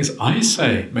of the things I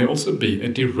say may also be a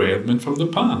derailment from the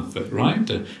path, right?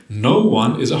 No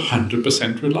one is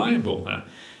 100% reliable. And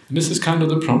this is kind of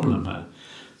the problem.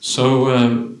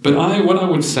 But what I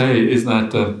would say is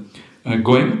that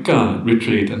Goenka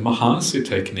retreat and Mahasi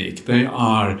technique, they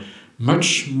are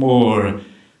much more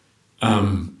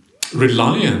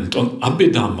reliant on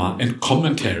Abhidhamma and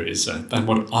commentaries than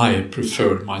what I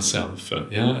prefer myself.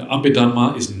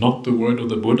 Abhidhamma is not the word of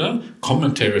the Buddha.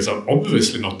 Commentaries are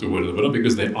obviously not the word of the Buddha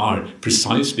because they are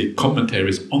precisely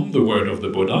commentaries on the word of the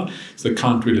Buddha, so they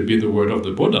can't really be the word of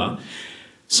the Buddha.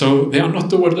 So they are not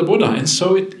the word of the Buddha, and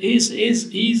so it is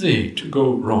easy to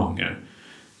go wrong.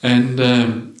 And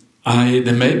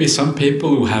there may be some people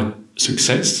who have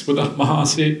success with the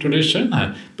Mahasi tradition,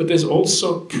 but there's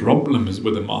also problems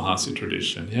with the Mahasi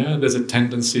tradition. There's a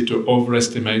tendency to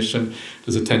overestimation.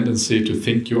 There's a tendency to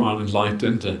think you are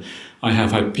enlightened. I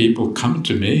have had people come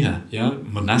to me,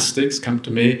 monastics come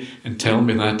to me and tell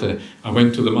me that I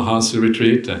went to the Mahasi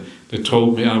retreat. They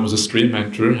told me I was a stream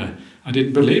enterer. I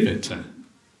didn't believe it.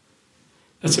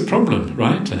 That's a problem,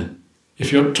 right?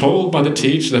 If you're told by the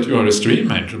teacher that you are a stream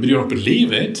enterer, but you don't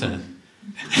believe it,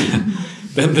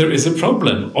 then there is a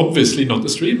problem. Obviously not the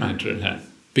stream enterer.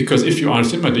 Because if you are a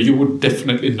stream enterer, you would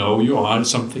definitely know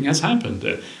something has happened.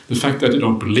 The fact that you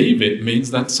don't believe it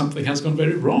means that something has gone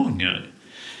very wrong.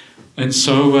 And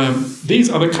so these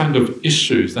are the kind of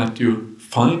issues that you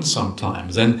find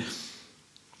sometimes. And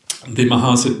the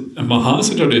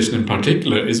Mahasi tradition in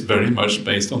particular is very much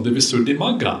based on the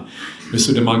Visuddhimagga.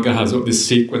 Visuddhimagga has this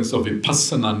sequence of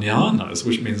vipassana jnanas,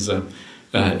 which means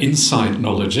insight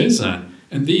knowledges.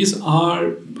 And these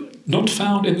are not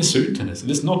found in the suttas. It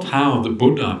is not how the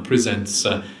Buddha presents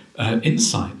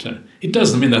insight. It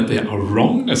doesn't mean that they are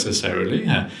wrong necessarily,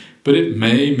 but it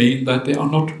may mean that they are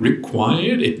not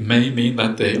required. It may mean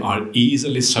that they are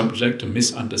easily subject to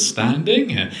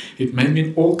misunderstanding. It may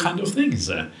mean all kinds of things.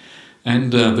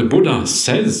 And the Buddha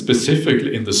says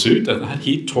specifically in the sutta that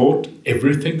he taught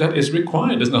everything that is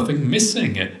required. There's nothing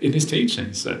missing in his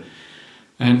teachings.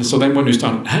 And so then when you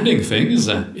start adding things,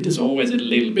 it is always a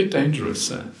little bit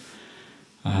dangerous.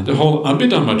 The whole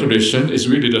Abhidhamma tradition is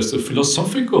really just a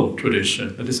philosophical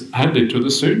tradition that is added to the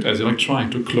suttas. It's like trying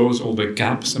to close all the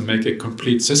gaps and make a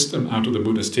complete system out of the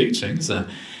Buddha's teachings.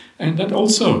 And that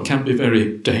also can be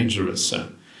very dangerous.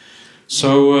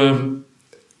 So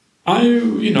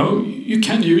you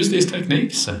can use these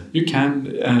techniques. You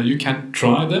can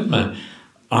try them.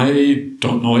 I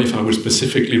don't know if I would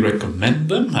specifically recommend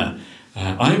them.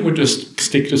 I would just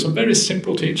stick to some very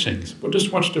simple teachings. But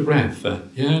just watch the breath.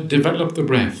 Develop the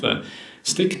breath.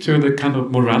 Stick to the kind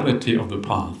of morality of the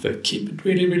path. Keep it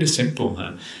really, really simple.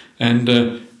 And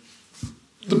the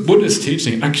Buddhist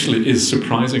teaching actually is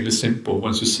surprisingly simple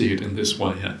once you see it in this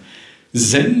way.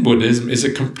 Zen Buddhism is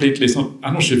a completely,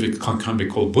 I'm not sure if it can be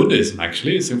called Buddhism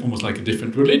actually, it's almost like a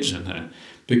different religion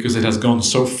because it has gone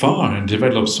so far and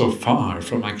developed so far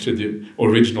from actually the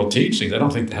original teachings. I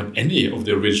don't think they have any of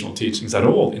the original teachings at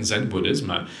all in Zen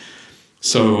Buddhism.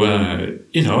 So,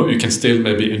 you can still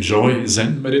maybe enjoy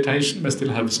Zen meditation, but still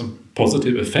have some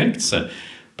positive effects.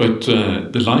 But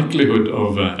the likelihood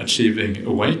of achieving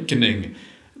awakening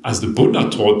as the Buddha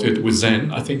taught it with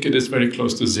Zen, I think it is very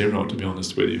close to zero, to be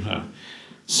honest with you.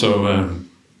 So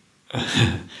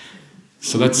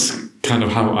that's kind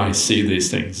of how I see these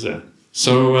things.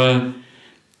 So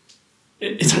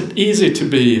it's easy to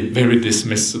be very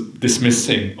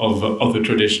dismissing of other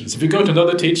traditions. If you go to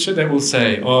another teacher, they will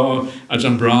say, oh,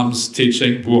 Ajahn Brahm's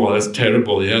teaching, whoa, that's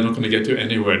terrible, not going to get you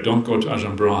anywhere, don't go to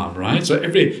Ajahn Brahm, right? So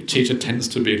every teacher tends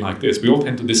to be like this. We all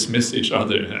tend to dismiss each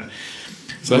other.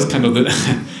 So that's kind of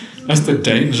that's the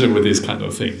danger with these kind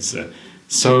of things.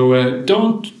 So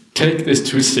don't take this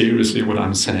too seriously, what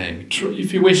I'm saying.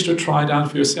 If you wish to try it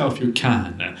out for yourself, you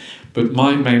can. But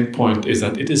my main point is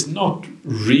that it is not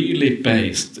really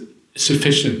based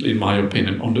sufficiently, in my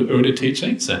opinion, on the early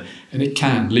teachings, and it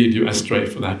can lead you astray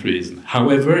for that reason.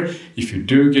 However, if you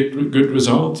do get good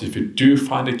results, if you do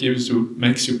find it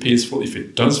makes you peaceful, if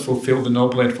it does fulfill the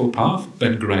Noble Eightfold Path,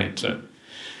 then great.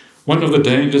 One of the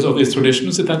dangers of these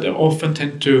traditions is that they often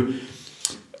tend to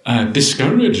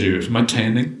discourage you from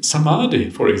attaining samadhi,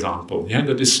 for example.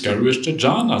 They discourage the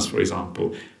jhanas, for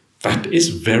example. That is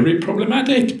very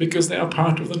problematic because they are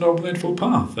part of the Noble Eightfold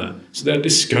Path. So they are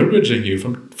discouraging you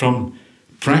from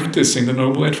practicing the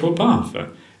Noble Eightfold Path.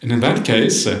 And in that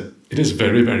case, it is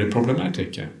very, very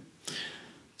problematic.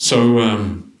 So,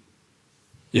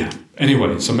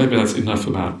 anyway, so maybe that's enough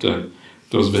about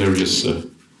those various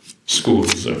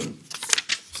schools.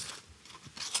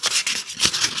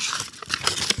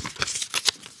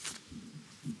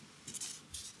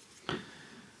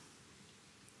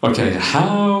 Okay,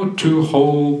 how to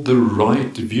hold the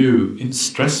right view in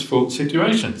stressful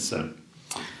situations.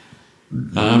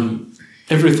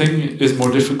 Everything is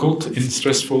more difficult in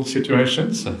stressful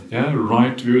situations.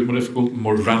 Right view is more difficult,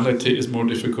 morality is more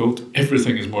difficult,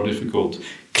 everything is more difficult,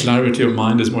 clarity of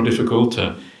mind is more difficult,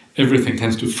 everything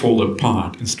tends to fall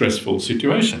apart in stressful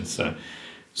situations.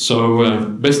 So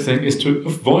best thing is to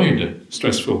avoid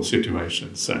stressful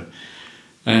situations.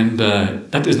 And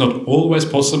that is not always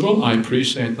possible, I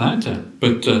appreciate that,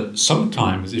 but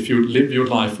sometimes if you live your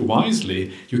life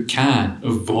wisely, you can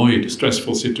avoid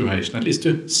stressful situations, at least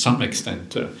to some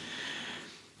extent.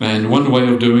 And one way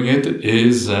of doing it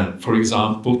is, for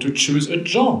example, to choose a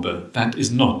job that is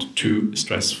not too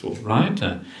stressful, right?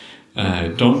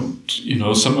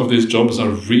 Some of these jobs are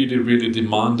really, really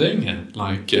demanding,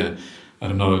 like I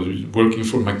don't know, working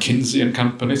for McKinsey and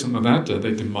Company, something like that,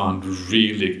 they demand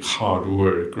really hard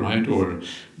work, right? Or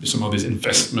some of these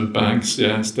investment banks,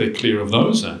 stay clear of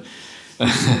those.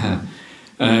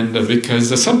 And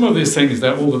because some of these things,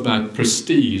 they're all about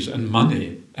prestige and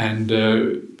money. And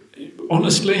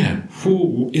honestly,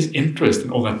 who is interested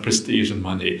in all that prestige and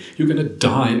money? You're going to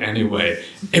die anyway.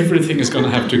 Everything is going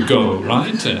to have to go,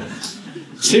 right?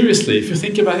 Seriously, if you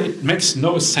think about it, it makes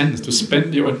no sense to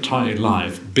spend your entire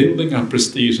life building up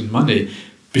prestige and money.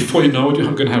 Before you know it,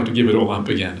 you're going to have to give it all up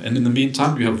again. And in the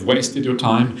meantime, you have wasted your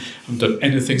time, haven't done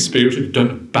anything spiritual, you've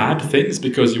done bad things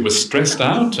because you were stressed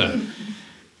out. And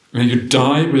you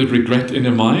die with regret in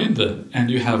your mind,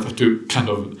 and you have to kind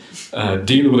of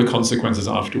deal with the consequences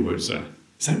afterwards.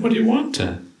 Is that what you want?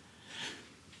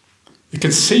 You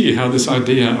can see how this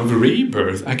idea of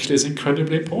rebirth actually is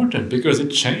incredibly important, because it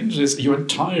changes your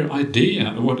entire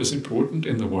idea of what is important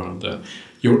in the world.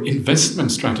 Your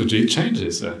investment strategy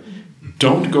changes.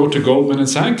 Don't go to Goldman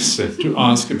Sachs to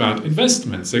ask about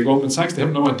investments. Goldman Sachs, they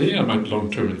have no idea about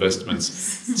long-term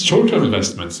investments. It's short-term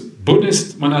investments.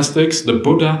 Buddhist monastics, the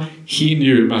Buddha, he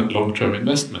knew about long-term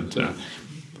investment.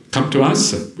 Come to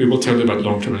us, we will tell you about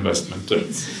long-term investment.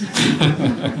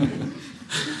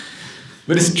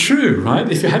 But it's true, right?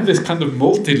 If you have this kind of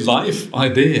multi-life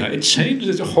idea, it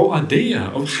changes the whole idea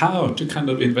of how to kind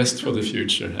of invest for the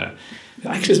future.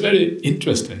 Actually, it's very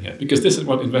interesting, because this is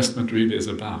what investment really is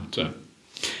about.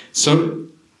 So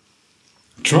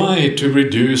try to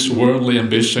reduce worldly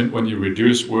ambition. When you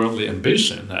reduce worldly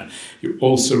ambition, you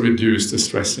also reduce the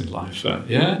stress in life.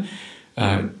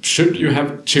 Should you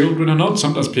have children or not?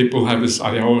 Sometimes people have this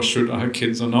idea, oh, should I have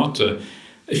kids or not?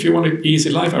 If you want an easy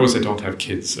life, I would say don't have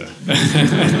kids.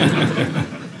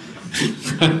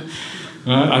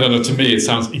 I don't know, to me it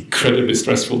sounds incredibly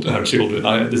stressful to have children.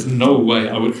 There's no way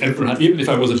I would ever have, even if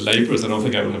I was a laborist, I don't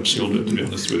think I would have children, to be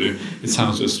honest with you. It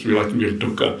sounds just really like real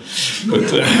dukkha.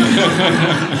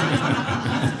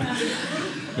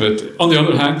 But on the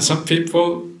other hand, some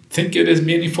people think it is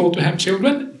meaningful to have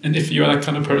children, and if you are that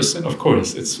kind of person, of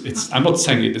course, I'm not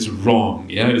saying it is wrong,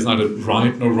 it's not a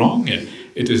right nor wrong,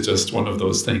 it is just one of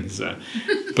those things.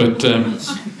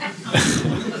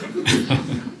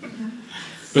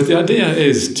 But the idea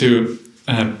is to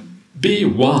be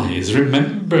wise.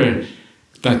 Remember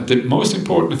that the most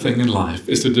important thing in life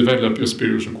is to develop your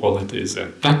spiritual qualities.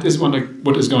 That is what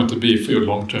is going to be for your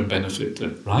long-term benefit,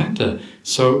 right?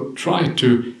 So try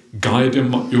to guide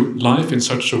your life in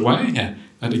such a way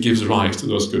that it gives rise to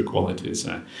those good qualities.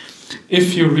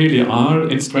 If you really are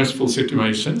in stressful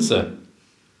situations,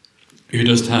 you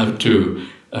just have to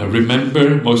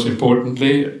remember, most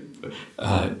importantly,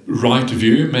 right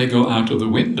view may go out of the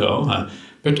window,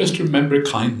 but just remember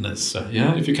kindness.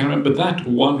 If you can remember that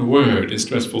one word in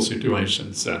stressful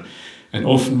situations. And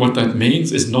often what that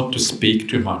means is not to speak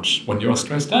too much when you are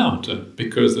stressed out,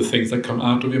 because the things that come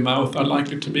out of your mouth are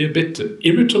likely to be a bit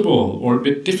irritable or a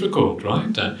bit difficult,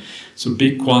 right? So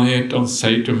be quiet, don't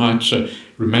say too much,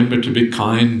 remember to be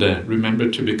kind, remember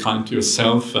to be kind to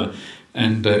yourself,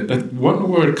 and that one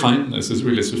word, kindness, is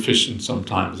really sufficient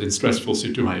sometimes in stressful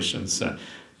situations.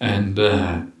 And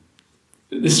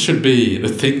this should be the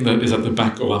thing that is at the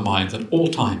back of our minds at all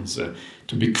times,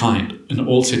 to be kind in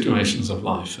all situations of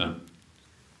life.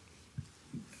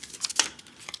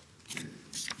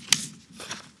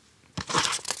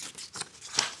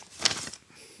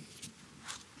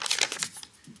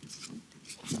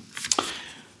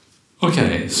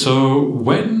 Okay, so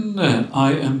when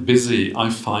I am busy, I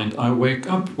find I wake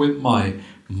up with my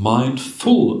mind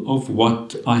full of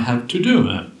what I have to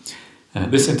do.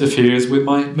 This interferes with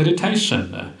my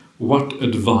meditation. What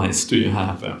advice do you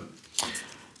have?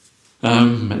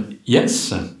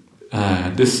 Yes,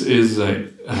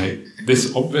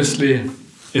 this obviously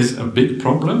is a big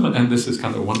problem, and this is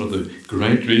kind of one of the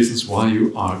great reasons why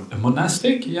you are a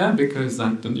monastic, because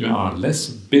then you are less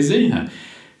busy.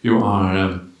 you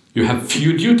have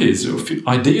few duties.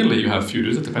 Ideally, you have few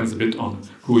duties. It depends a bit on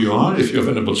who you are. If you're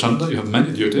Venerable Chanda, you have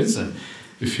many duties.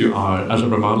 If you are Ajahn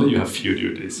Brahmali, you have few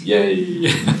duties. Yay!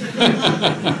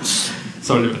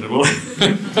 Sorry, Venerable.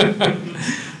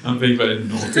 I'm being very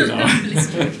naughty now.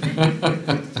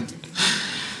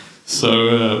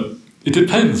 So, it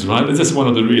depends, right? This is one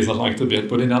of the reasons I like to be at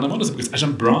Buddhist monastery, because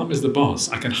Ajahn Brahm is the boss.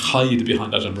 I can hide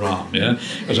behind Ajahn Brahm, yeah?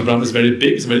 Ajahn Brahm is very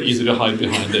big, it's very easy to hide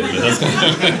behind him.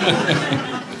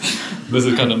 This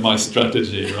is kind of my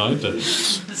strategy, right?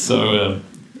 So,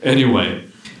 anyway.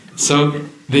 So,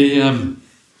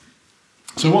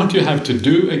 so what you have to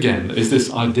do, again, is this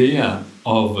idea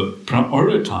of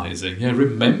prioritizing,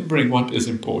 remembering what is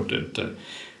important.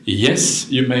 Yes,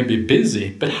 you may be busy,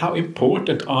 but how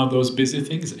important are those busy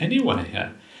things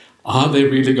anyway? Are you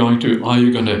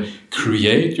going to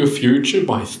create your future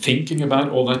by thinking about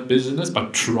all that busyness, by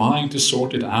trying to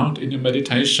sort it out in your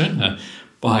meditation,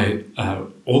 by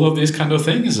all of these kind of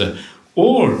things?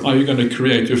 Or are you going to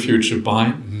create your future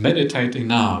by meditating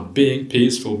now, being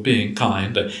peaceful, being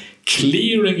kind,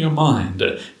 clearing your mind,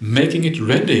 making it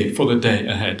ready for the day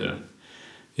ahead?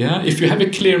 Yeah, if you have a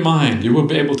clear mind, you will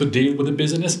be able to deal with the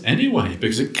busyness anyway,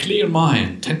 because a clear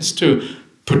mind tends to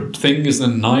put things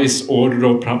in a nice order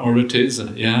of priorities.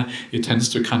 It tends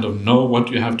to kind of know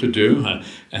what you have to do,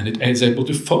 and it is able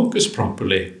to focus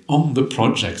properly on the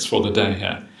projects for the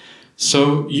day.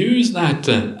 So use that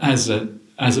as a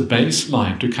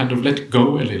baseline to kind of let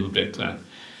go a little bit.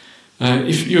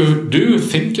 If you do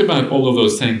think about all of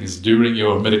those things during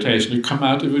your meditation, you come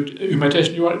out of your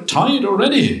meditation, you are tired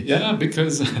already,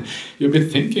 because you've been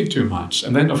thinking too much.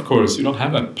 And then, of course, you don't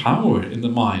have that power in the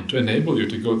mind to enable you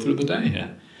to go through the day.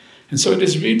 And so it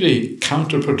is really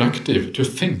counterproductive to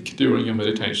think during your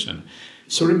meditation.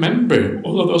 So remember,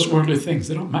 all of those worldly things,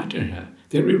 they don't matter.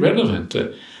 They're irrelevant.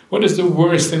 What is the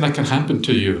worst thing that can happen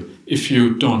to you if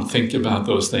you don't think about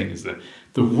those things?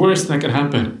 The worst thing that can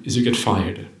happen is you get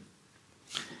fired.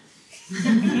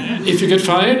 If you get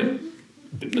fired,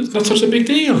 it's not such a big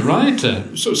deal, right?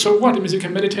 So what? It means you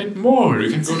can meditate more, you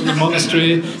can go to the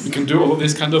monastery, you can do all of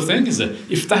these kind of things.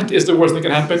 If that is the worst that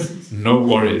can happen, no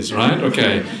worries, right?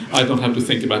 Okay, I don't have to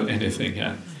think about anything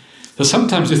here. So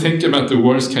sometimes you think about the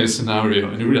worst case scenario,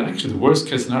 and you really, actually the worst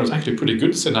case scenario is actually a pretty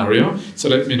good scenario, so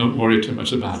let me not worry too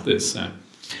much about this.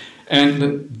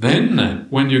 And then,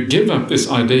 when you give up this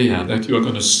idea that you are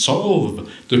going to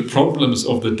solve the problems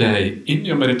of the day in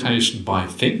your meditation by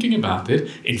thinking about it,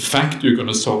 in fact, you're going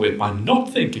to solve it by not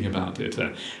thinking about it,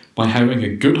 by having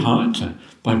a good heart,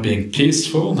 by being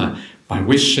peaceful, by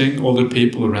wishing all the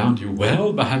people around you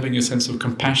well, by having a sense of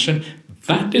compassion.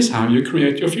 That is how you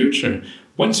create your future.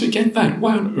 Once you get that,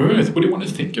 why on earth would you want to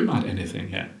think about anything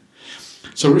here?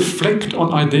 So reflect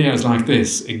on ideas like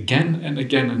this again and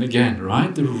again and again,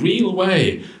 right? The real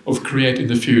way of creating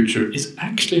the future is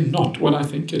actually not what I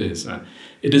think it is.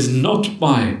 It is not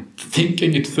by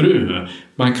thinking it through,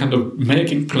 by kind of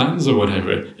making plans or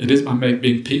whatever. It is by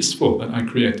being peaceful that I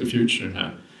create the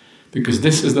future. Because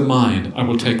this is the mind I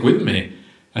will take with me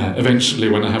eventually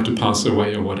when I have to pass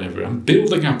away or whatever. I'm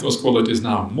building up those qualities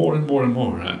now more and more and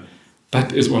more.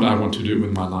 That is what I want to do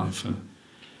with my life.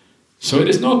 So it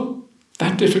is not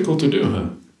that difficult to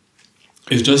do.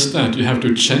 It's just that you have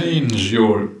to change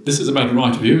this is about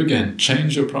right view again,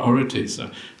 change your priorities,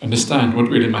 understand what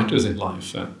really matters in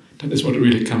life. That is what it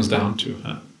really comes down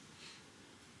to.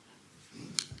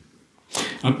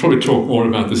 I'll probably talk more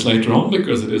about this later on,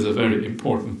 because it is a very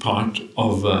important part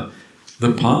of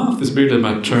the path. It's really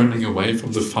about turning away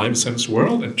from the five sense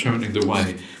world and turning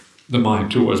the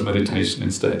mind towards meditation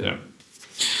instead.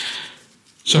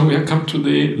 So we have come to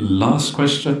the last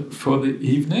question for the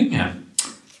evening,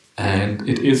 and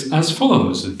it is as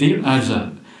follows. Dear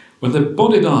Ajahn, when the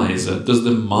body dies, does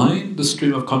the mind, the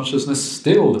stream of consciousness,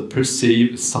 still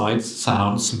perceive sights,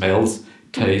 sounds, smells,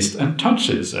 taste and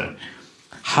touches?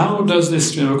 How does this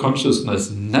stream of consciousness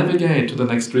navigate to the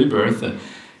next rebirth,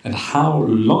 and how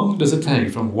long does it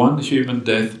take from one human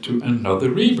death to another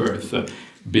rebirth,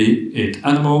 be it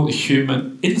animal,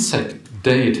 human, insect,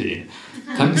 deity?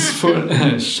 Thanks for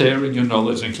sharing your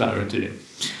knowledge and clarity.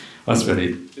 There's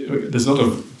a lot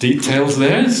of details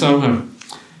there. So,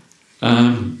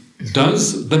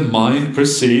 does the mind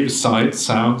perceive sight,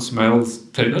 sound, smells,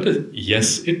 taste?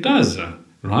 Yes, it does,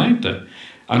 right?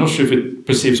 I'm not sure if it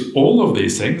perceives all of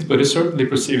these things, but it certainly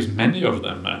perceives many of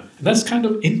them. That's kind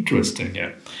of interesting,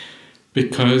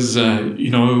 because,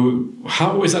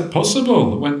 how is that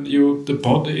possible when the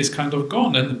body is kind of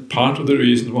gone? And part of the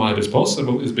reason why it is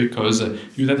possible is because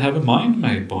you then have a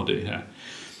mind-made body.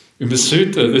 In the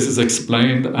sutta, this is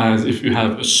explained as if you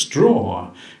have a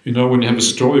straw. You know, when you have a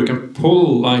straw, you can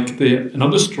pull like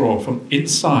another straw from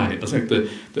inside. It's like the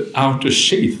outer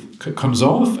sheath comes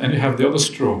off, and you have the other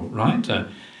straw, right?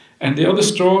 And the other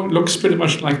straw looks pretty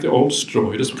much like the old straw.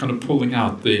 You're just kind of pulling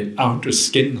out the outer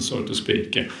skin, so to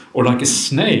speak. Or like a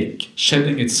snake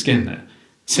shedding its skin.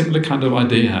 Similar kind of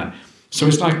idea. So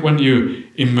it's like when you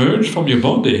emerge from your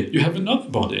body, you have another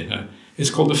body.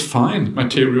 It's called a fine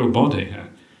material body.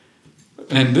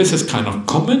 And this is kind of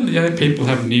common. Yeah, people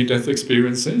have near-death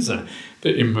experiences.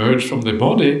 They emerge from the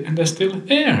body and they're still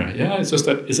there. Yeah, it's just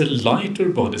that it's a lighter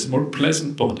body. It's a more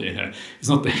pleasant body. It's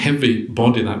not the heavy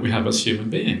body that we have as human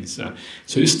beings.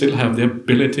 So you still have the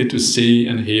ability to see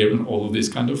and hear and all of these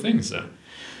kind of things.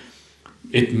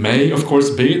 It may, of course,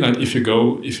 be that if you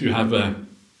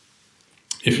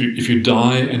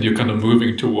die and you're kind of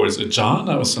moving towards a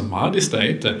jhana or samadhi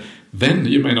state, then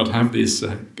you may not have these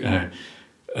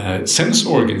sense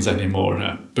organs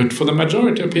anymore. But for the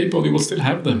majority of people, you will still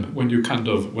have them when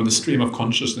the stream of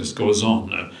consciousness goes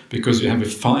on, because you have a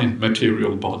fine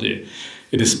material body.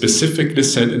 It is specifically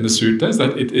said in the suttas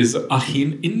that it is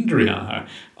ahin indriya.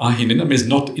 Ahin indriya means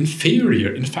not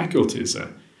inferior in faculties.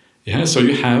 Yeah, so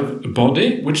you have a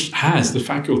body which has the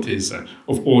faculties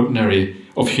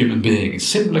of human beings,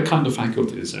 similar kind of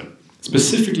faculties.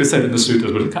 Specifically said in the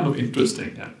suttas, but it's kind of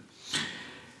interesting.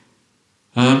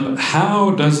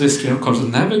 How does this stream of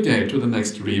consciousness navigate to the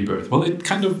next rebirth? Well, it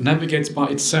kind of navigates by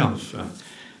itself.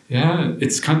 Yeah,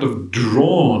 it's kind of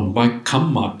drawn by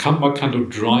kamma. Kamma kind of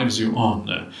drives you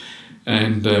on.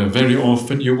 And very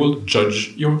often you will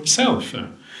judge yourself.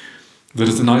 There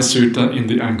is a nice sutta in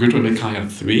the Anguttara Nikaya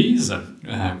 3s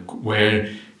where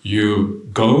you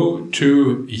go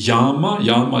to Yama.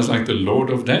 Yama is like the Lord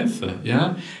of Death,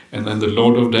 yeah? And then the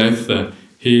Lord of Death,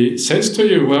 he says to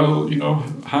you, well,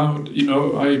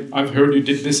 I've heard you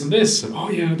did this and this. Oh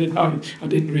yeah, I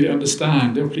didn't really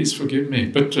understand. Oh, please forgive me.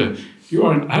 But you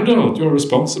are an adult, you're a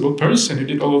responsible person, you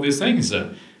did all of these things.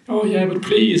 Oh yeah, but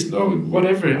please, no,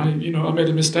 whatever, I made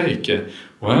a mistake.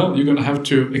 Well, you're going to have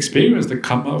to experience the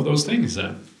karma of those things.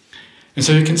 And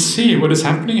so you can see what is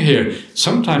happening here.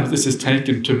 Sometimes this is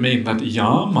taken to mean that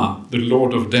Yama, the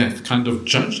Lord of Death, kind of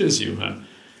judges you.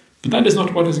 But that is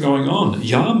not what is going on.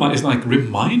 Yama is like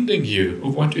reminding you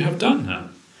of what you have done.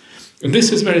 And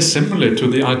this is very similar to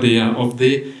the idea of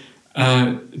the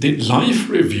life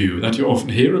review that you often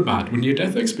hear about when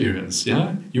near-death experience.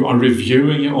 Yeah, you are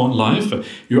reviewing your own life.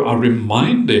 You are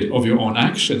reminded of your own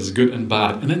actions, good and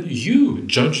bad, and then you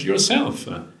judge yourself.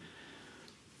 And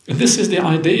this is the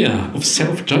idea of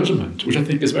self-judgment, which I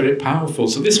think is very powerful.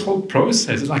 So this whole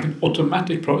process is like an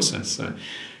automatic process.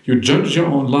 You judge your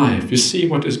own life, you see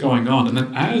what is going on, and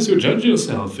then as you judge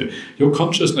yourself, your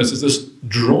consciousness is just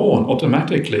drawn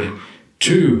automatically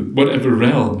to whatever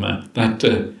realm that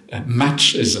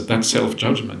matches that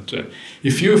self-judgment.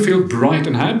 If you feel bright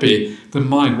and happy, the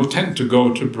mind will tend to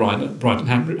go to bright and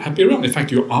happy realm. In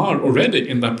fact, you are already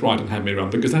in that bright and happy realm,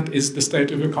 because that is the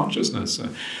state of your consciousness.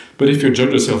 But if you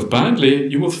judge yourself badly,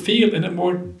 you will feel in a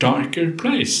more darker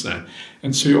place.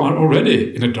 And so you are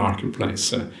already in a darker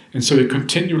place. And so you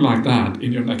continue like that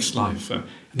in your next life.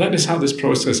 That is how this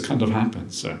process kind of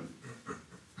happens.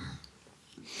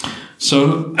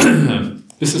 So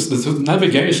the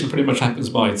navigation pretty much happens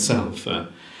by itself.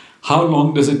 How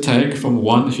long does it take from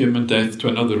one human death to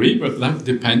another rebirth? That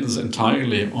depends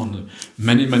entirely on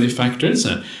many, many factors.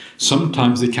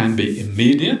 Sometimes it can be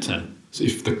immediate. So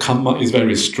if the karma is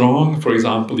very strong, for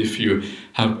example, if you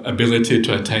have ability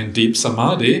to attain deep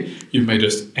samadhi, you may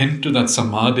just enter that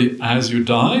samadhi as you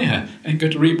die and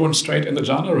get reborn straight in the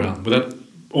jhana realm without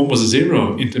almost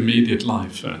zero intermediate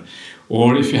life.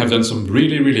 Or if you have done some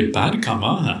really, really bad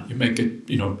karma, you may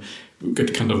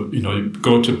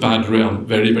go to bad realm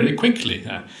very, very quickly.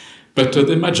 But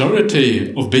the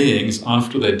majority of beings,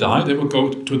 after they die, they will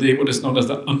go to what is known as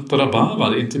the antarabhava,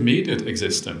 the intermediate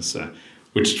existence,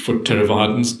 which for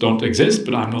Theravadins don't exist,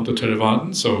 but I'm not a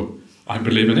Theravadin, so I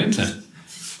believe in it.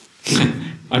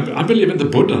 I believe in the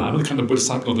Buddha. I'm the kind of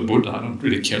disciple of the Buddha. I don't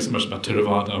really care so much about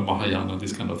Theravada or Mahayana,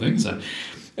 these kind of things.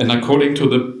 And according to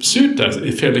the suttas,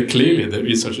 fairly clearly there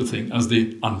is such a thing as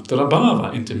the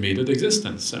antarabhava, intermediate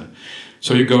existence.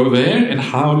 So you go there, and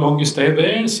how long you stay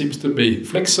there seems to be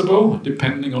flexible,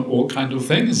 depending on all kinds of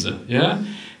things. Yeah,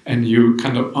 and you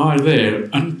kind of are there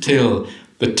until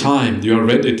the time you are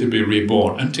ready to be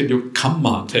reborn, until your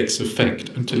karma takes effect,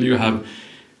 until you have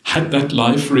had that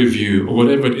life review or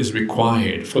whatever is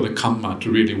required for the karma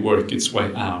to really work its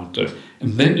way out.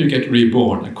 And then you get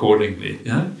reborn accordingly.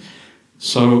 Yeah.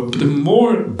 So the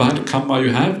more bad karma you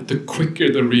have, the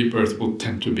quicker the rebirth will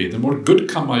tend to be. The more good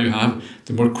karma you have,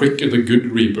 the more quicker the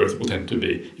good rebirth will tend to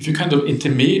be. If you're kind of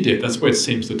intermediate, that's where it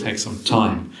seems to take some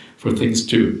time for things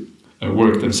to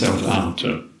work themselves out.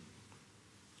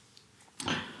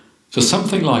 So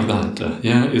something like that,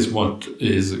 is what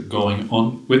is going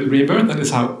on with rebirth. That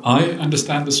is how I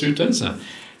understand the suttas.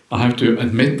 I have to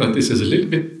admit that this is a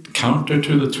little bit counter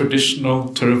to the traditional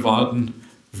Theravadan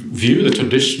view. The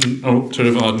traditional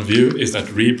Theravadan view is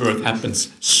that rebirth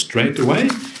happens straight away.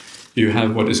 You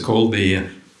have what is called the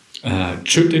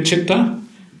Chuti Chitta.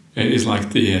 It is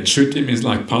like the Chuti means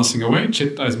like passing away.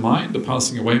 Chitta is mind, the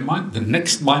passing away mind. The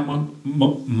next mind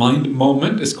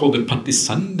moment is called the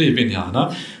Patisandhi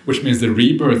Vijnana, which means the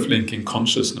rebirth link in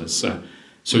consciousness.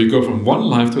 So you go from one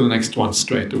life to the next one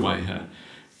straight away.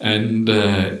 And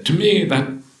to me, that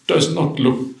does not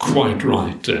look quite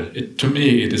right. To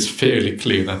me, it is fairly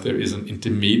clear that there is an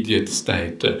intermediate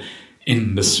state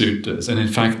in the suttas. And in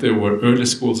fact, there were early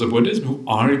schools of Buddhism who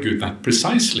argued that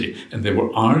precisely, and they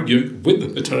were arguing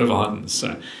with the Theravadins.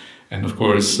 And of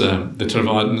course, the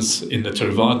Theravadins, in the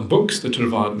Theravadan books, the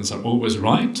Theravadins are always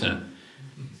right.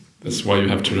 That's why you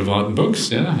have Theravadan books,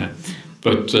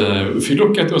 But if you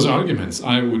look at those arguments,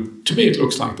 to me it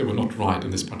looks like they were not right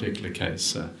in this particular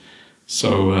case.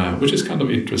 Which is kind of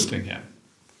interesting here.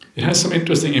 It has some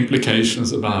interesting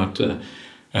implications about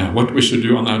what we should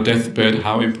do on our deathbed,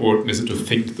 how important is it to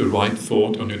think the right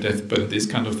thought on your deathbed, and these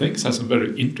kind of things. It has some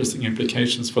very interesting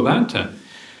implications for that.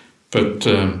 But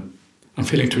I'm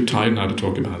feeling too tired now to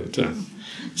talk about it.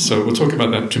 So we'll talk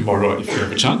about that tomorrow if you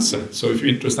have a chance. So if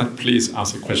you're interested, please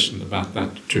ask a question about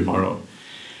that tomorrow.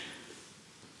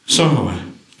 So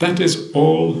that is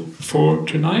all for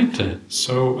tonight.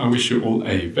 So I wish you all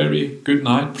a very good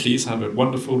night. Please have a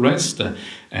wonderful rest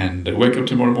and wake up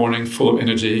tomorrow morning full of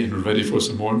energy and ready for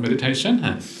some more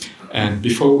meditation. And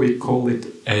before we call it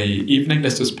a evening,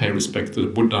 let's just pay respect to the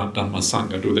Buddha, Dhamma,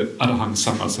 Sangha, do the Ajahn,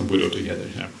 Samma, Sambuddha together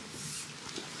here.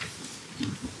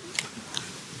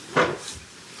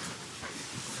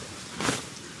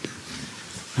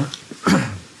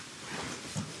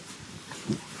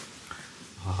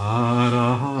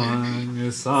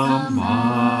 Arahang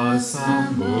Samma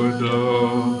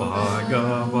Sambuddho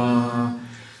Bhagava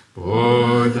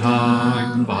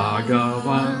Buddhang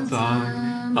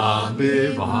Bhagavantang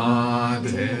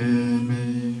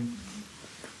Abhivademi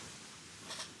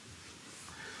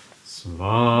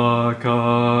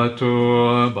Svakato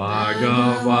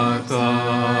Bhagavata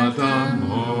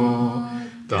Dhammo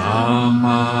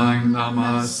Dhammang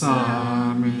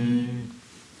Namasami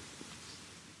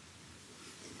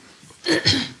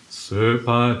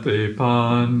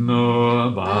Supatipanno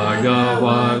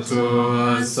Bhagavato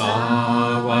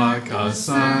Savaka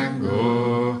Sangho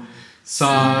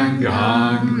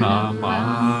Sanghang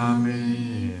Namah